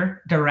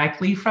hear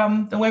directly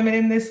from the women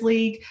in this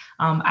league.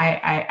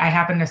 I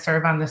happen to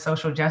serve on the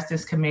Social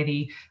Justice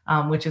Committee,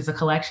 which is a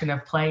collection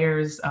of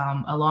players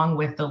along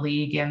with the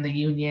league and the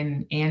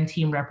union and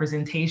team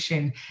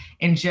representation.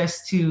 And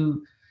just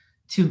to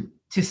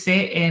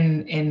sit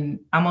and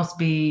almost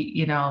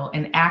be,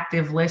 an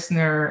active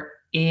listener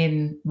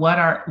in what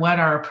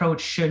our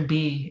approach should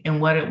be and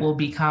what it will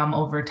become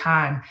over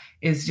time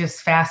is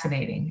just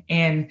fascinating.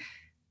 And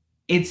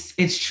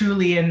it's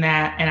truly in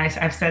that, and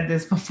I've said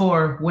this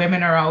before,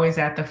 women are always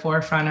at the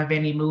forefront of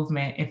any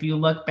movement if you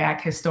look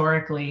back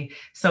historically.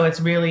 So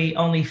it's really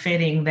only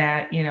fitting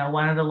that, you know,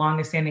 one of the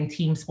longest standing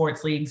team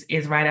sports leagues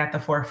is right at the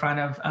forefront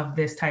of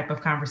this type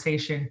of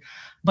conversation.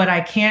 But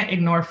I can't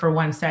ignore for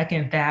 1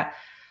 second that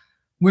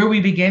where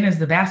we begin is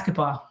the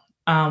basketball.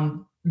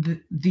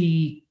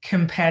 The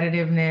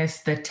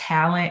competitiveness, the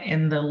talent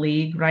in the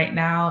league right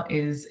now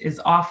is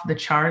off the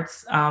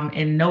charts.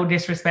 And no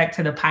disrespect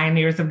to the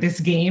pioneers of this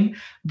game,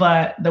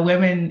 but the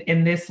women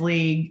in this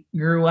league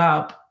grew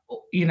up.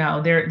 You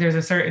know, there's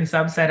a certain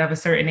subset of a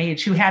certain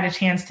age who had a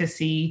chance to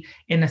see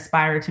and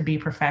aspire to be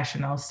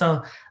professionals.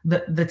 So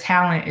the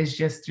talent is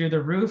just through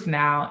the roof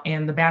now,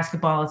 and the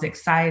basketball is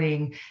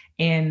exciting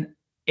and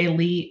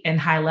elite and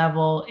high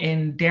level,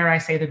 and dare I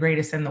say the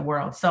greatest in the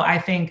world. So I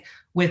think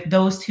with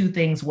those two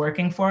things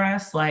working for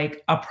us,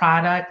 like a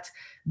product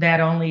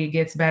that only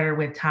gets better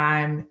with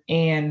time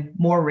and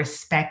more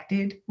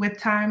respected with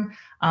time,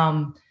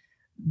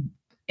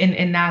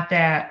 and not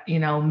that, you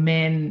know,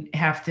 men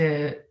have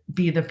to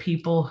be the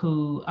people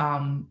who,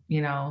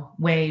 you know,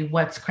 weigh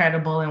what's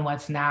credible and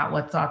what's not,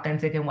 what's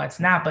authentic and what's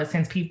not. But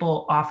since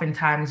people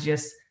oftentimes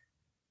just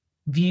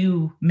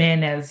view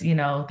men as, you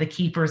know, the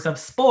keepers of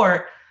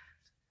sport,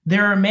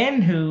 there are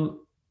men who,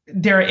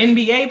 there are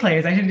NBA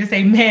players, I shouldn't just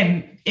say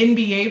men,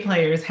 NBA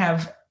players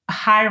have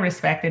high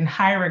respect and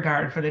high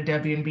regard for the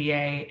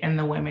WNBA and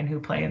the women who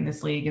play in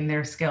this league and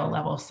their skill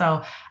level.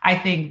 So I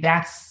think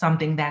that's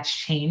something that's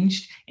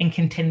changed and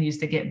continues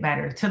to get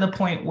better, to the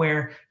point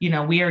where, you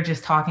know, we are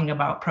just talking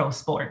about pro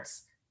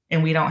sports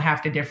and we don't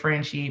have to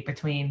differentiate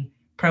between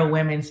pro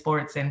women's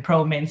sports and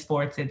pro men's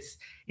sports. It's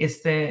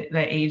the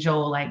age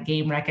old, like,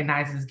 game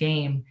recognizes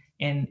game.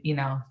 And, you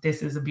know,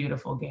 this is a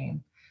beautiful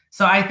game.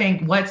 So I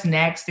think what's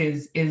next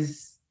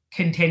is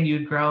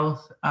continued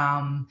growth.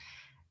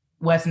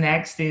 What's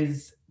next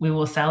is we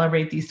will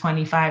celebrate these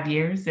 25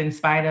 years in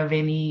spite of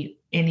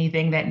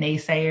anything that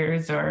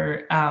naysayers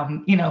or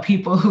you know,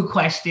 people who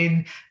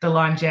question the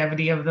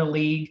longevity of the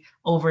league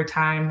over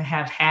time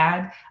have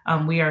had.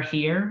 We are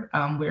here.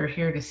 We're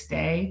here to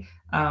stay.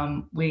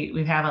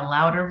 We have a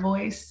louder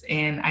voice,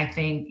 and I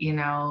think, you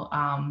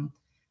know,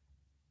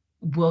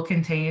 we'll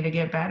continue to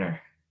get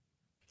better.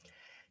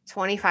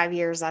 25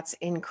 years, that's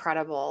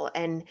incredible.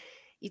 And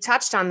you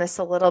touched on this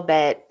a little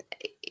bit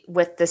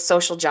with the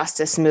social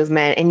justice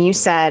movement, and you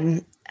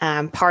said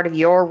part of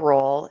your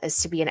role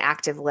is to be an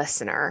active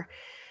listener.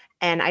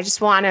 And I just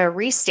want to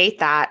restate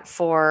that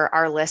for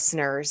our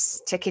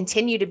listeners, to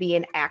continue to be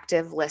an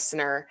active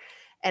listener.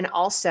 And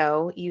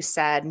also, you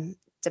said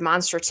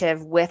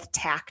demonstrative with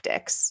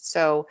tactics.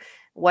 So,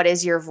 what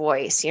is your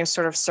voice? You know,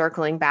 sort of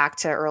circling back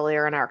to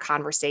earlier in our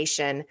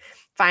conversation,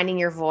 finding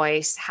your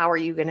voice. How are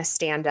you going to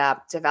stand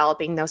up,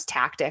 developing those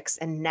tactics,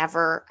 and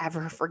never,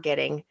 ever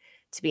forgetting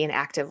to be an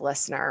active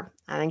listener.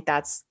 I think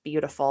that's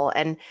beautiful.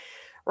 And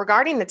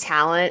regarding the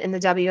talent in the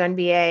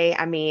WNBA,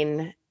 I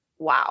mean,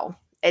 wow.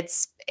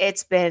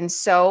 It's been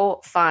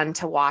so fun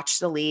to watch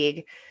the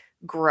league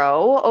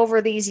grow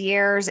over these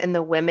years, and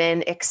the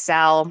women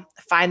excel,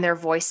 find their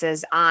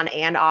voices on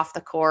and off the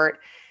court.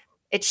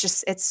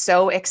 It's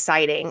so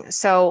exciting.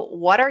 So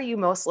what are you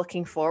most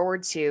looking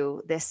forward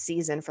to this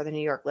season for the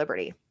New York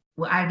Liberty?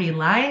 Well, I'd be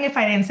lying if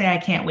I didn't say I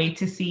can't wait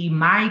to see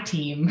my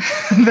team,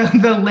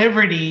 the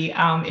Liberty,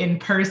 in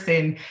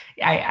person.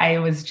 I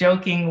was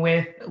joking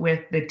with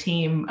the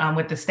team,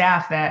 with the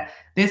staff, that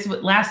this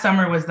last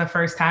summer was the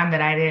first time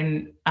that I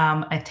didn't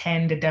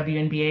attend a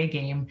WNBA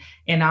game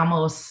in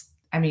almost,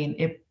 I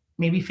mean,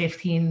 maybe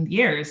 15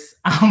 years,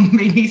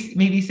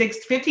 maybe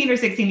 15 or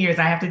 16 years.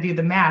 I have to do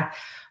the math,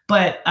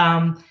 but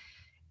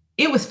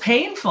it was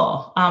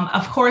painful.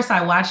 Of course,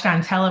 I watched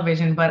on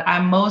television, but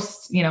I'm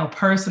most, you know,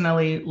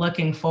 personally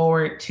looking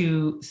forward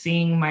to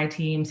seeing my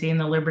team, seeing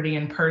the Liberty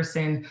in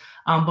person,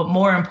 but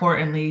more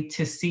importantly,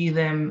 to see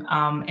them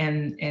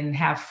and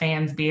have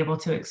fans be able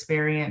to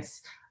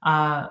experience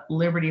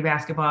Liberty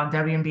basketball,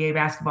 WNBA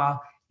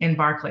basketball in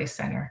Barclays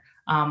Center.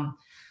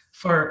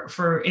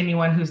 For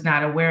anyone who's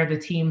not aware, the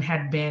team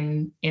had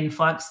been in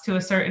flux to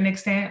a certain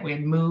extent. We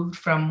had moved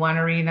from one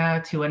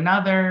arena to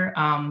another.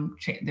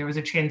 There was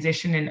a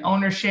transition in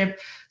ownership.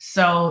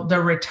 So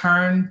the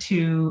return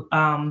to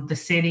the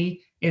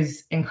city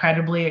is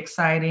incredibly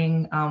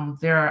exciting.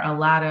 There are a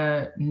lot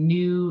of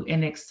new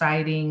and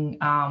exciting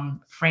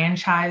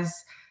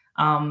franchise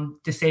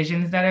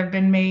decisions that have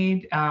been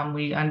made.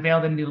 We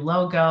unveiled a new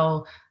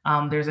logo.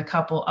 There's a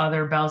couple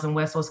other bells and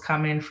whistles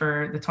coming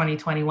for the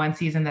 2021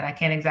 season that I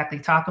can't exactly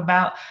talk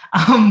about,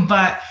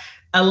 but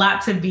a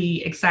lot to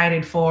be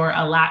excited for,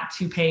 a lot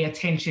to pay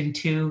attention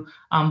to.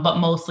 But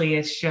mostly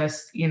it's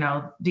just, you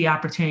know, the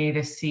opportunity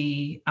to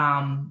see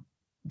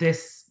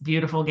this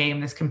beautiful game,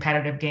 this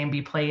competitive game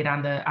be played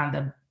on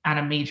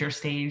a major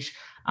stage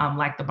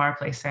like the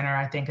Barclays Center,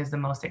 I think is the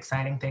most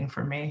exciting thing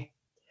for me.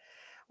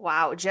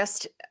 Wow,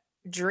 just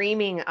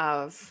dreaming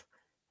of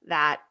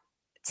that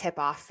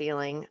tip-off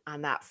feeling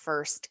on that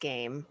first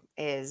game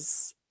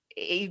is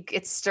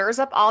it stirs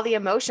up all the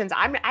emotions.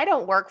 I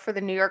don't work for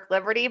the New York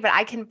Liberty, but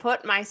I can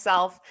put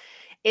myself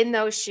in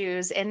those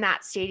shoes in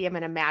that stadium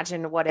and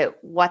imagine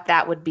what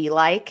that would be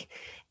like.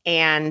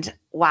 And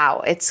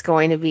wow, it's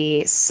going to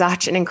be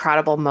such an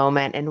incredible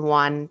moment, and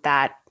one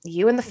that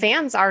you and the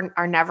fans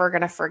are never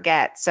going to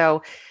forget.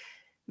 So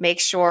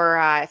make sure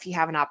if you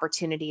have an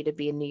opportunity to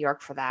be in New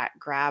York for that,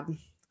 grab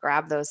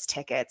those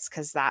tickets,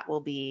 because that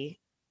will be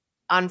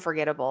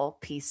unforgettable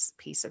piece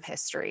of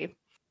history.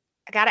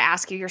 I got to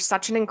ask you, you're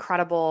such an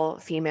incredible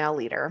female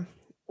leader.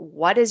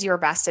 What is your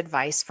best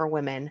advice for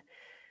women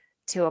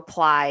to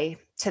apply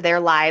to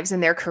their lives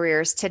and their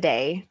careers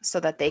today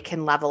so that they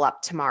can level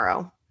up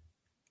tomorrow?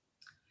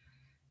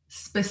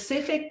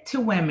 Specific to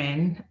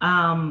women,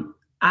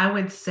 I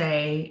would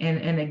say,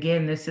 and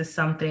again, this is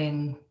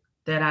something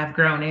that I've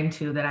grown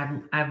into, that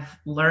I've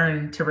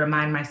learned to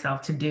remind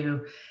myself to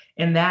do,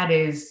 and that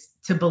is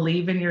to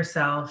believe in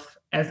yourself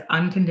as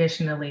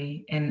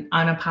unconditionally and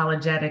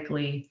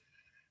unapologetically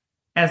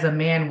as a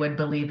man would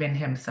believe in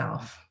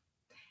himself.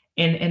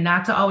 And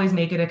not to always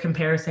make it a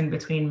comparison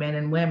between men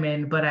and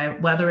women,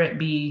 but whether it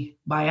be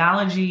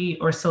biology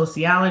or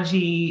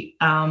sociology,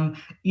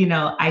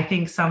 I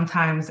think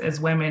sometimes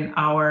as women,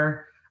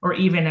 or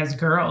even as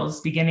girls,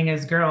 beginning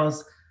as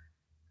girls,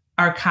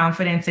 our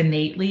confidence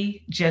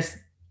innately just,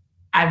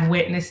 I've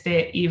witnessed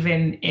it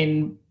even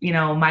in,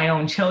 my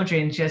own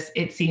children. Just,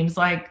 it seems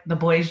like the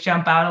boys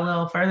jump out a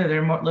little further.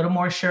 They're a little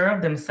more sure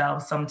of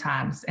themselves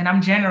sometimes. And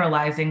I'm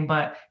generalizing,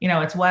 but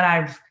it's what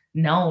I've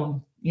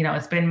known.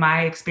 It's been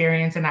my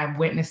experience, and I've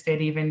witnessed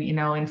it even,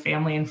 in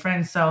family and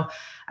friends. So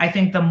I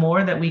think the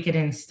more that we could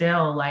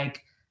instill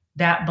like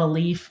that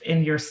belief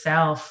in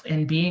yourself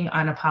and being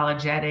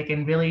unapologetic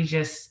and really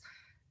just,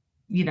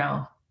 you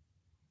know,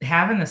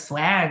 having the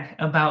swag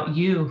about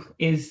you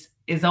is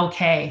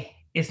okay.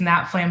 It's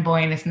not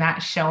flamboyant, it's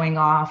not showing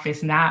off,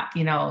 it's not,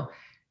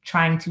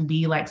 trying to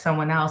be like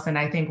someone else. And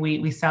I think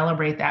we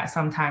celebrate that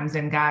sometimes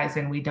in guys,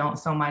 and we don't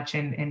so much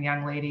in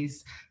young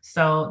ladies.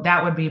 So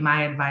that would be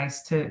my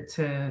advice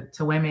to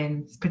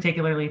women,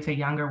 particularly to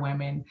younger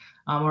women,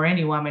 or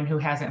any woman who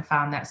hasn't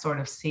found that sort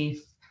of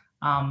safe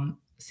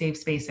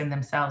space in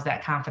themselves,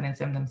 that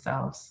confidence in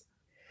themselves.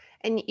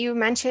 And you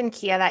mentioned,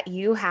 Kia, that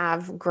you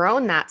have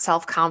grown that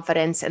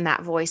self-confidence and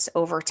that voice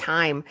over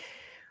time.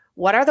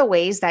 What are the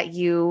ways that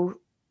you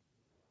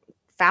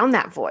found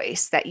that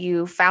voice, that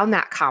you found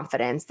that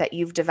confidence that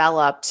you've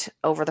developed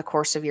over the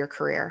course of your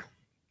career?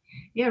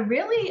 Yeah,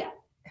 really,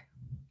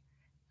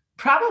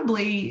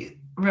 probably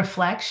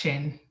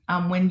reflection.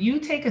 When you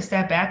take a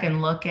step back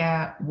and look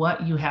at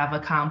what you have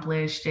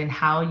accomplished and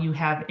how you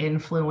have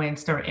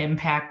influenced or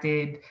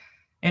impacted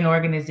an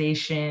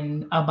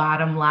organization, a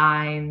bottom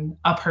line,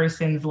 a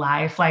person's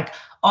life, like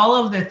all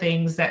of the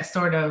things that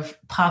sort of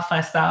puff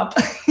us up,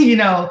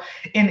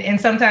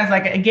 and sometimes,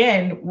 like,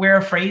 again, we're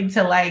afraid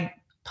to like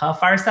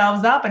puff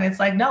ourselves up. And it's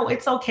like, no,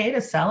 it's okay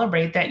to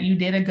celebrate that you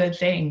did a good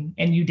thing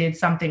and you did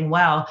something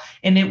well.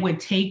 And it would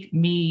take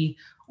me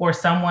or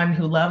someone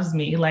who loves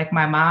me, like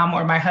my mom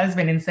or my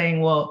husband, and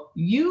saying, well,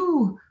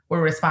 you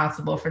were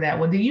responsible for that.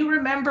 Well, do you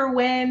remember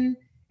when?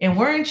 And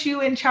weren't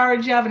you in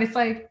charge of? And it's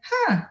like,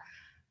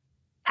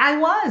 I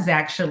was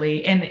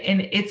actually. And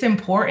it's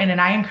important. And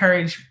I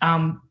encourage,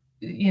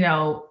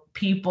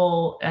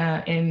 people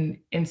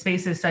in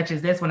spaces such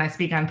as this, when I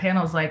speak on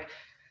panels, like,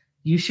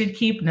 you should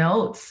keep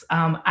notes.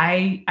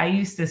 I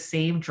used to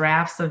save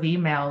drafts of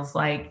emails,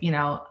 like,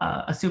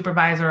 a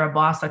supervisor, a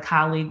boss, a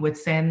colleague would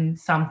send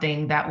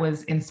something that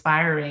was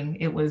inspiring.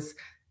 It was,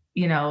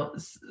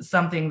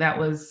 something that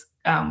was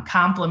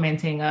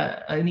complimenting,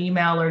 an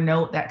email or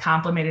note that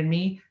complimented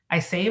me. I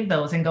save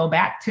those and go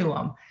back to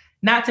them,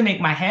 not to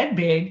make my head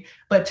big,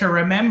 but to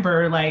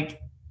remember,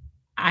 like,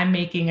 I'm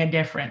making a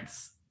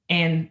difference.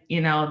 And,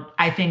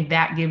 I think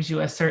that gives you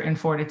a certain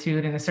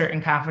fortitude and a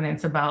certain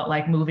confidence about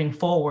like moving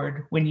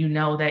forward when you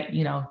know that,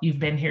 you've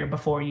been here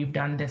before, you've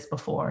done this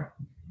before.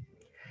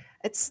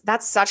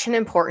 That's such an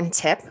important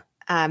tip.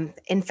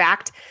 In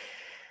fact,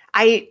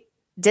 I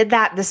did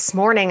that this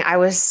morning. I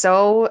was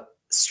so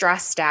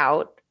stressed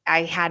out.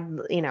 I had,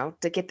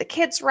 to get the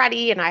kids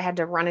ready, and I had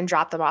to run and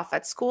drop them off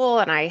at school,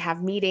 and I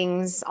have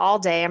meetings all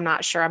day. I'm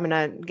not sure I'm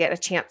going to get a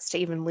chance to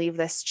even leave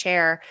this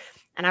chair.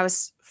 And I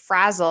was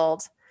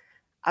frazzled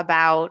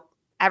about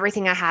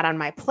everything I had on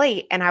my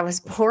plate, and I was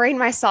pouring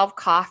myself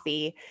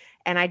coffee,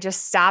 and I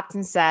just stopped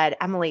and said,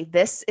 Emily,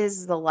 this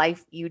is the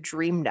life you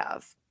dreamed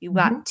of. You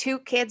got 2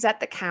 kids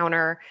at the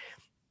counter.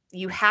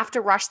 You have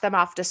to rush them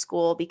off to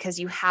school because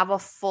you have a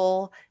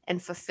full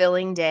and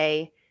fulfilling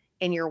day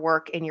in your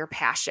work and your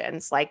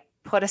passions. Like,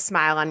 put a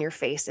smile on your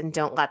face and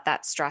don't let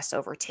that stress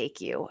overtake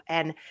you.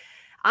 And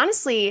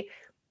honestly,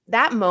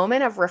 that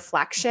moment of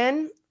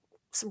reflection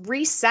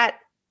reset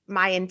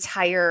my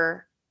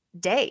entire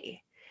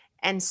day.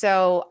 And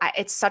so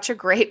it's such a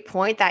great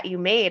point that you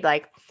made.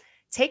 Like,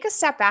 take a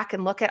step back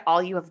and look at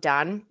all you have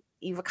done.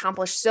 You've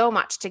accomplished so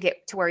much to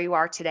get to where you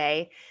are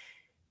today.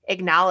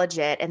 Acknowledge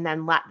it, and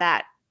then let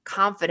that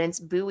confidence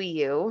buoy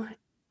you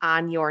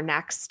on your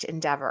next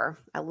endeavor.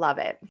 I love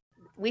it.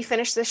 We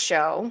finished this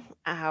show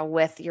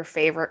with your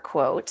favorite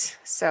quote.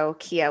 So,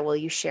 Kia, will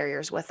you share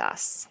yours with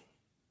us?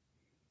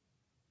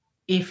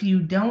 If you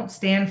don't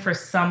stand for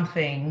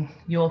something,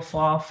 you'll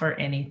fall for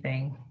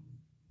anything.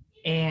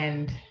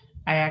 And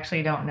I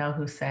actually don't know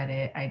who said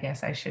it. I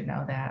guess I should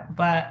know that.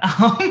 But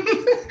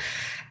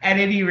at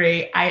any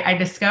rate, I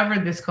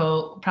discovered this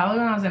quote probably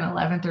when I was in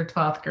 11th or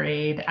 12th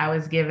grade. I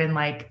was given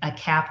like a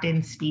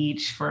captain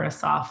speech for a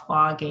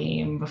softball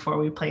game before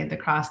we played the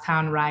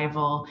crosstown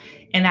rival.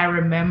 And I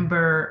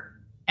remember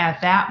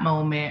at that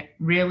moment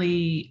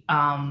really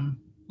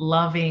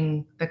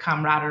loving the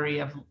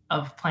camaraderie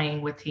of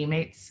playing with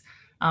teammates.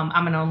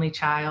 I'm an only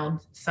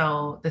child,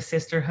 so the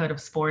sisterhood of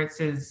sports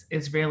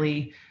is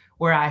really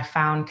where I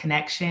found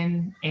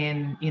connection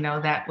and,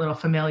 that little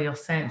familial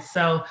sense.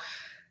 So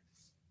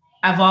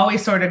I've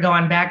always sort of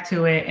gone back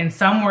to it, and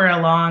somewhere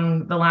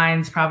along the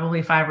lines,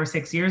 probably 5 or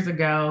 6 years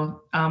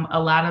ago, a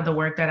lot of the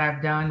work that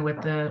I've done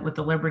with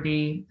the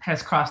Liberty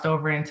has crossed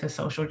over into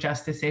social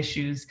justice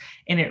issues,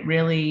 and it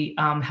really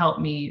helped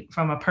me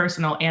from a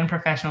personal and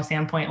professional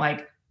standpoint.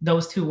 Like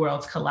those two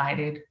worlds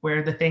collided,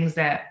 where the things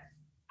that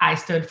I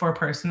stood for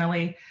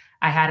personally,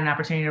 I had an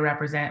opportunity to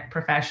represent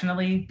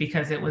professionally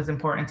because it was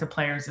important to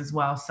players as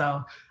well.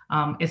 So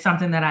it's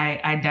something that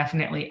I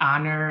definitely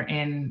honor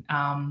and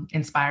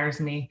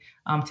inspires me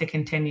to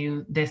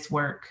continue this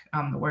work,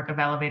 the work of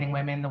elevating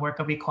women, the work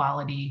of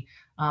equality,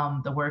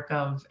 the work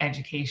of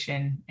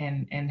education,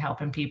 and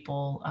helping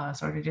people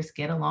sort of just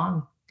get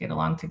along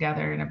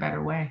together in a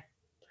better way.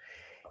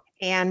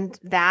 And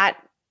that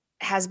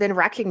has been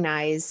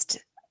recognized.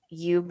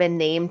 You've been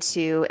named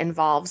to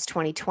Involve's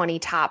 2020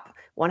 Top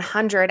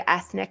 100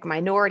 Ethnic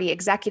Minority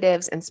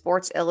Executives in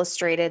Sports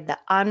Illustrated, the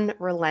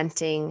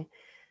unrelenting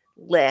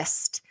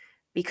list,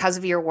 because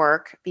of your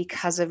work,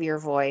 because of your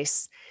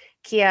voice.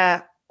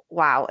 Kia,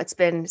 wow, it's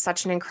been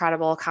such an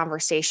incredible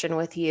conversation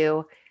with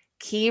you.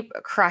 Keep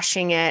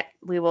crushing it.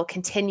 We will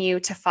continue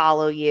to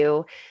follow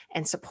you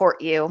and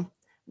support you.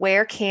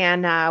 Where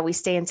can we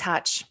stay in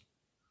touch?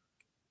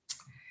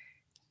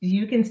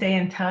 You can stay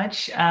in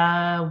touch.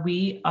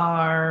 We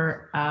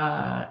are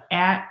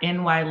at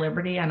NY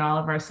Liberty on all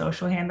of our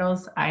social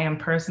handles. I am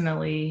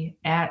personally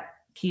at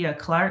Kia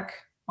Clark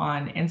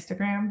on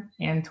Instagram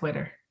and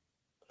Twitter.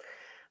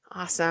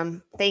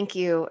 Awesome. Thank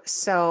you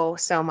so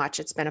much.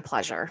 It's been a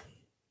pleasure.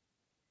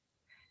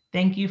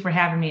 Thank you for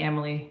having me,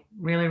 Emily.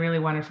 Really, really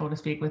wonderful to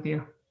speak with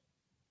you.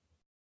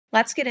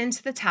 Let's get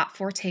into the top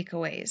 4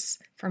 takeaways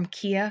from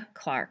Kia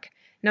Clark.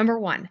 Number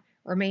 1,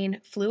 remain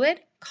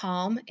fluid,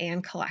 calm,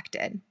 and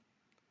collected.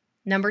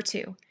 Number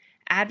 2,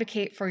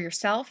 advocate for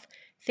yourself,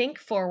 think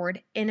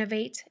forward,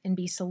 innovate, and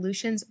be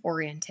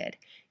solutions-oriented.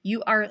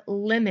 You are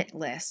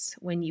limitless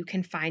when you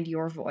can find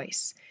your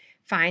voice.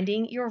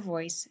 Finding your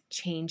voice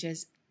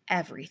changes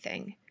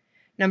everything.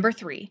 Number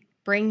 3,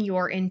 bring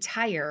your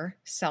entire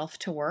self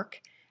to work.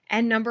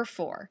 And number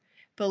 4,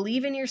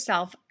 believe in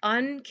yourself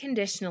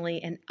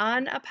unconditionally and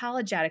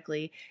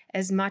unapologetically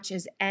as much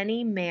as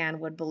any man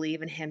would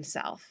believe in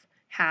himself.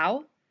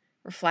 How?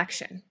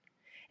 Reflection.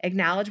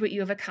 Acknowledge what you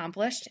have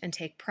accomplished and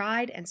take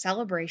pride and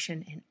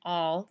celebration in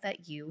all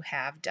that you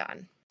have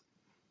done.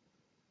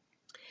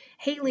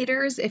 Hey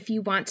leaders, if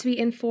you want to be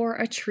in for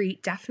a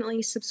treat,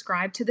 definitely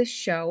subscribe to this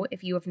show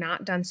if you have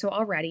not done so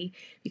already,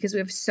 because we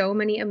have so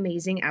many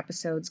amazing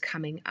episodes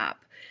coming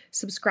up.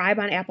 Subscribe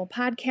on Apple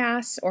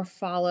Podcasts or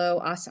follow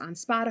us on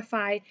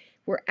Spotify,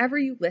 wherever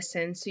you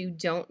listen, so you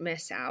don't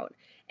miss out.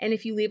 And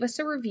if you leave us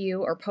a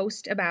review or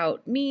post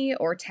about me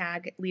or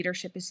tag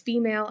Leadership is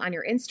Female on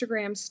your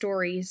Instagram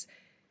stories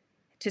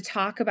to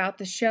talk about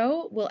the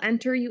show, we'll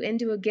enter you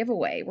into a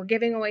giveaway. We're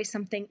giving away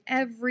something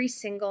every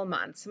single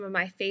month. Some of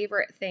my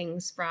favorite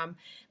things, from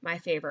my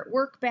favorite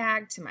work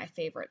bag to my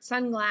favorite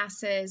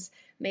sunglasses.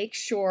 Make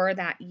sure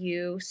that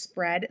you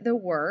spread the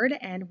word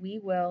and we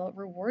will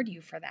reward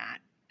you for that.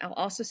 I'll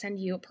also send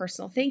you a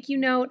personal thank you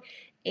note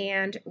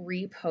and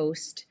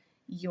repost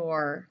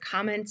your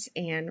comments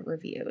and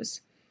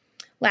reviews.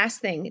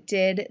 Last thing,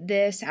 did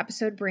this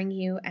episode bring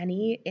you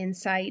any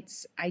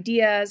insights,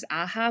 ideas,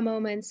 aha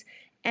moments,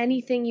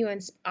 anything you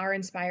are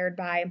inspired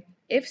by?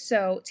 If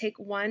so, take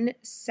 1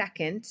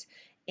 second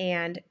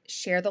and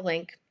share the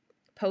link,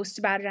 post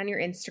about it on your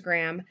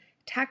Instagram,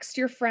 text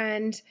your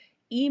friend,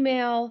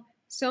 email.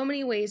 So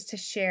many ways to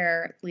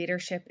share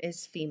Leadership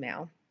is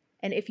Female.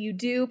 And if you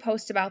do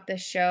post about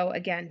this show,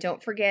 again,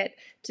 don't forget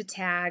to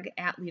tag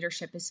at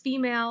Leadership is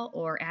Female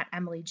or at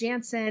Emily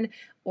Jansen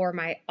or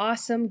my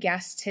awesome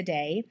guest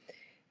today,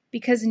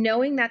 because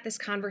knowing that this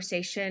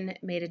conversation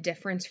made a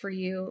difference for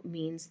you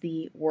means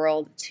the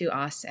world to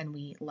us, and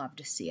we love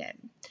to see it.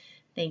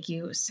 Thank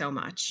you so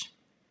much.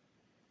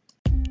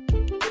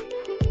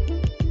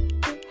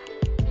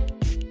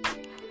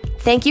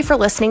 Thank you for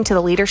listening to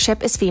the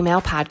Leadership is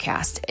Female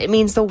podcast. It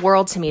means the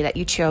world to me that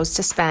you chose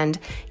to spend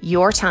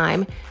your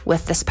time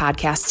with this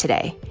podcast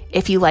today.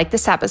 If you like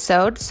this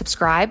episode,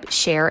 subscribe,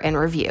 share, and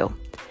review.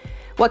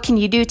 What can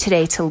you do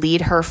today to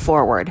lead her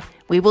forward?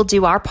 We will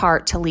do our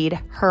part to lead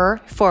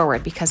her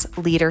forward, because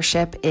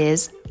leadership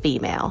is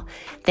female.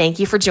 Thank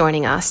you for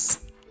joining us.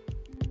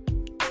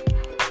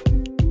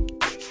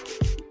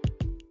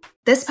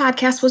 This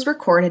podcast was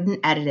recorded and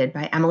edited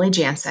by Emily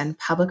Jansen,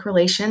 public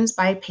relations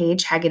by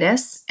Paige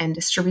Hegedus, and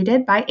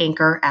distributed by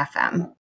Anchor FM.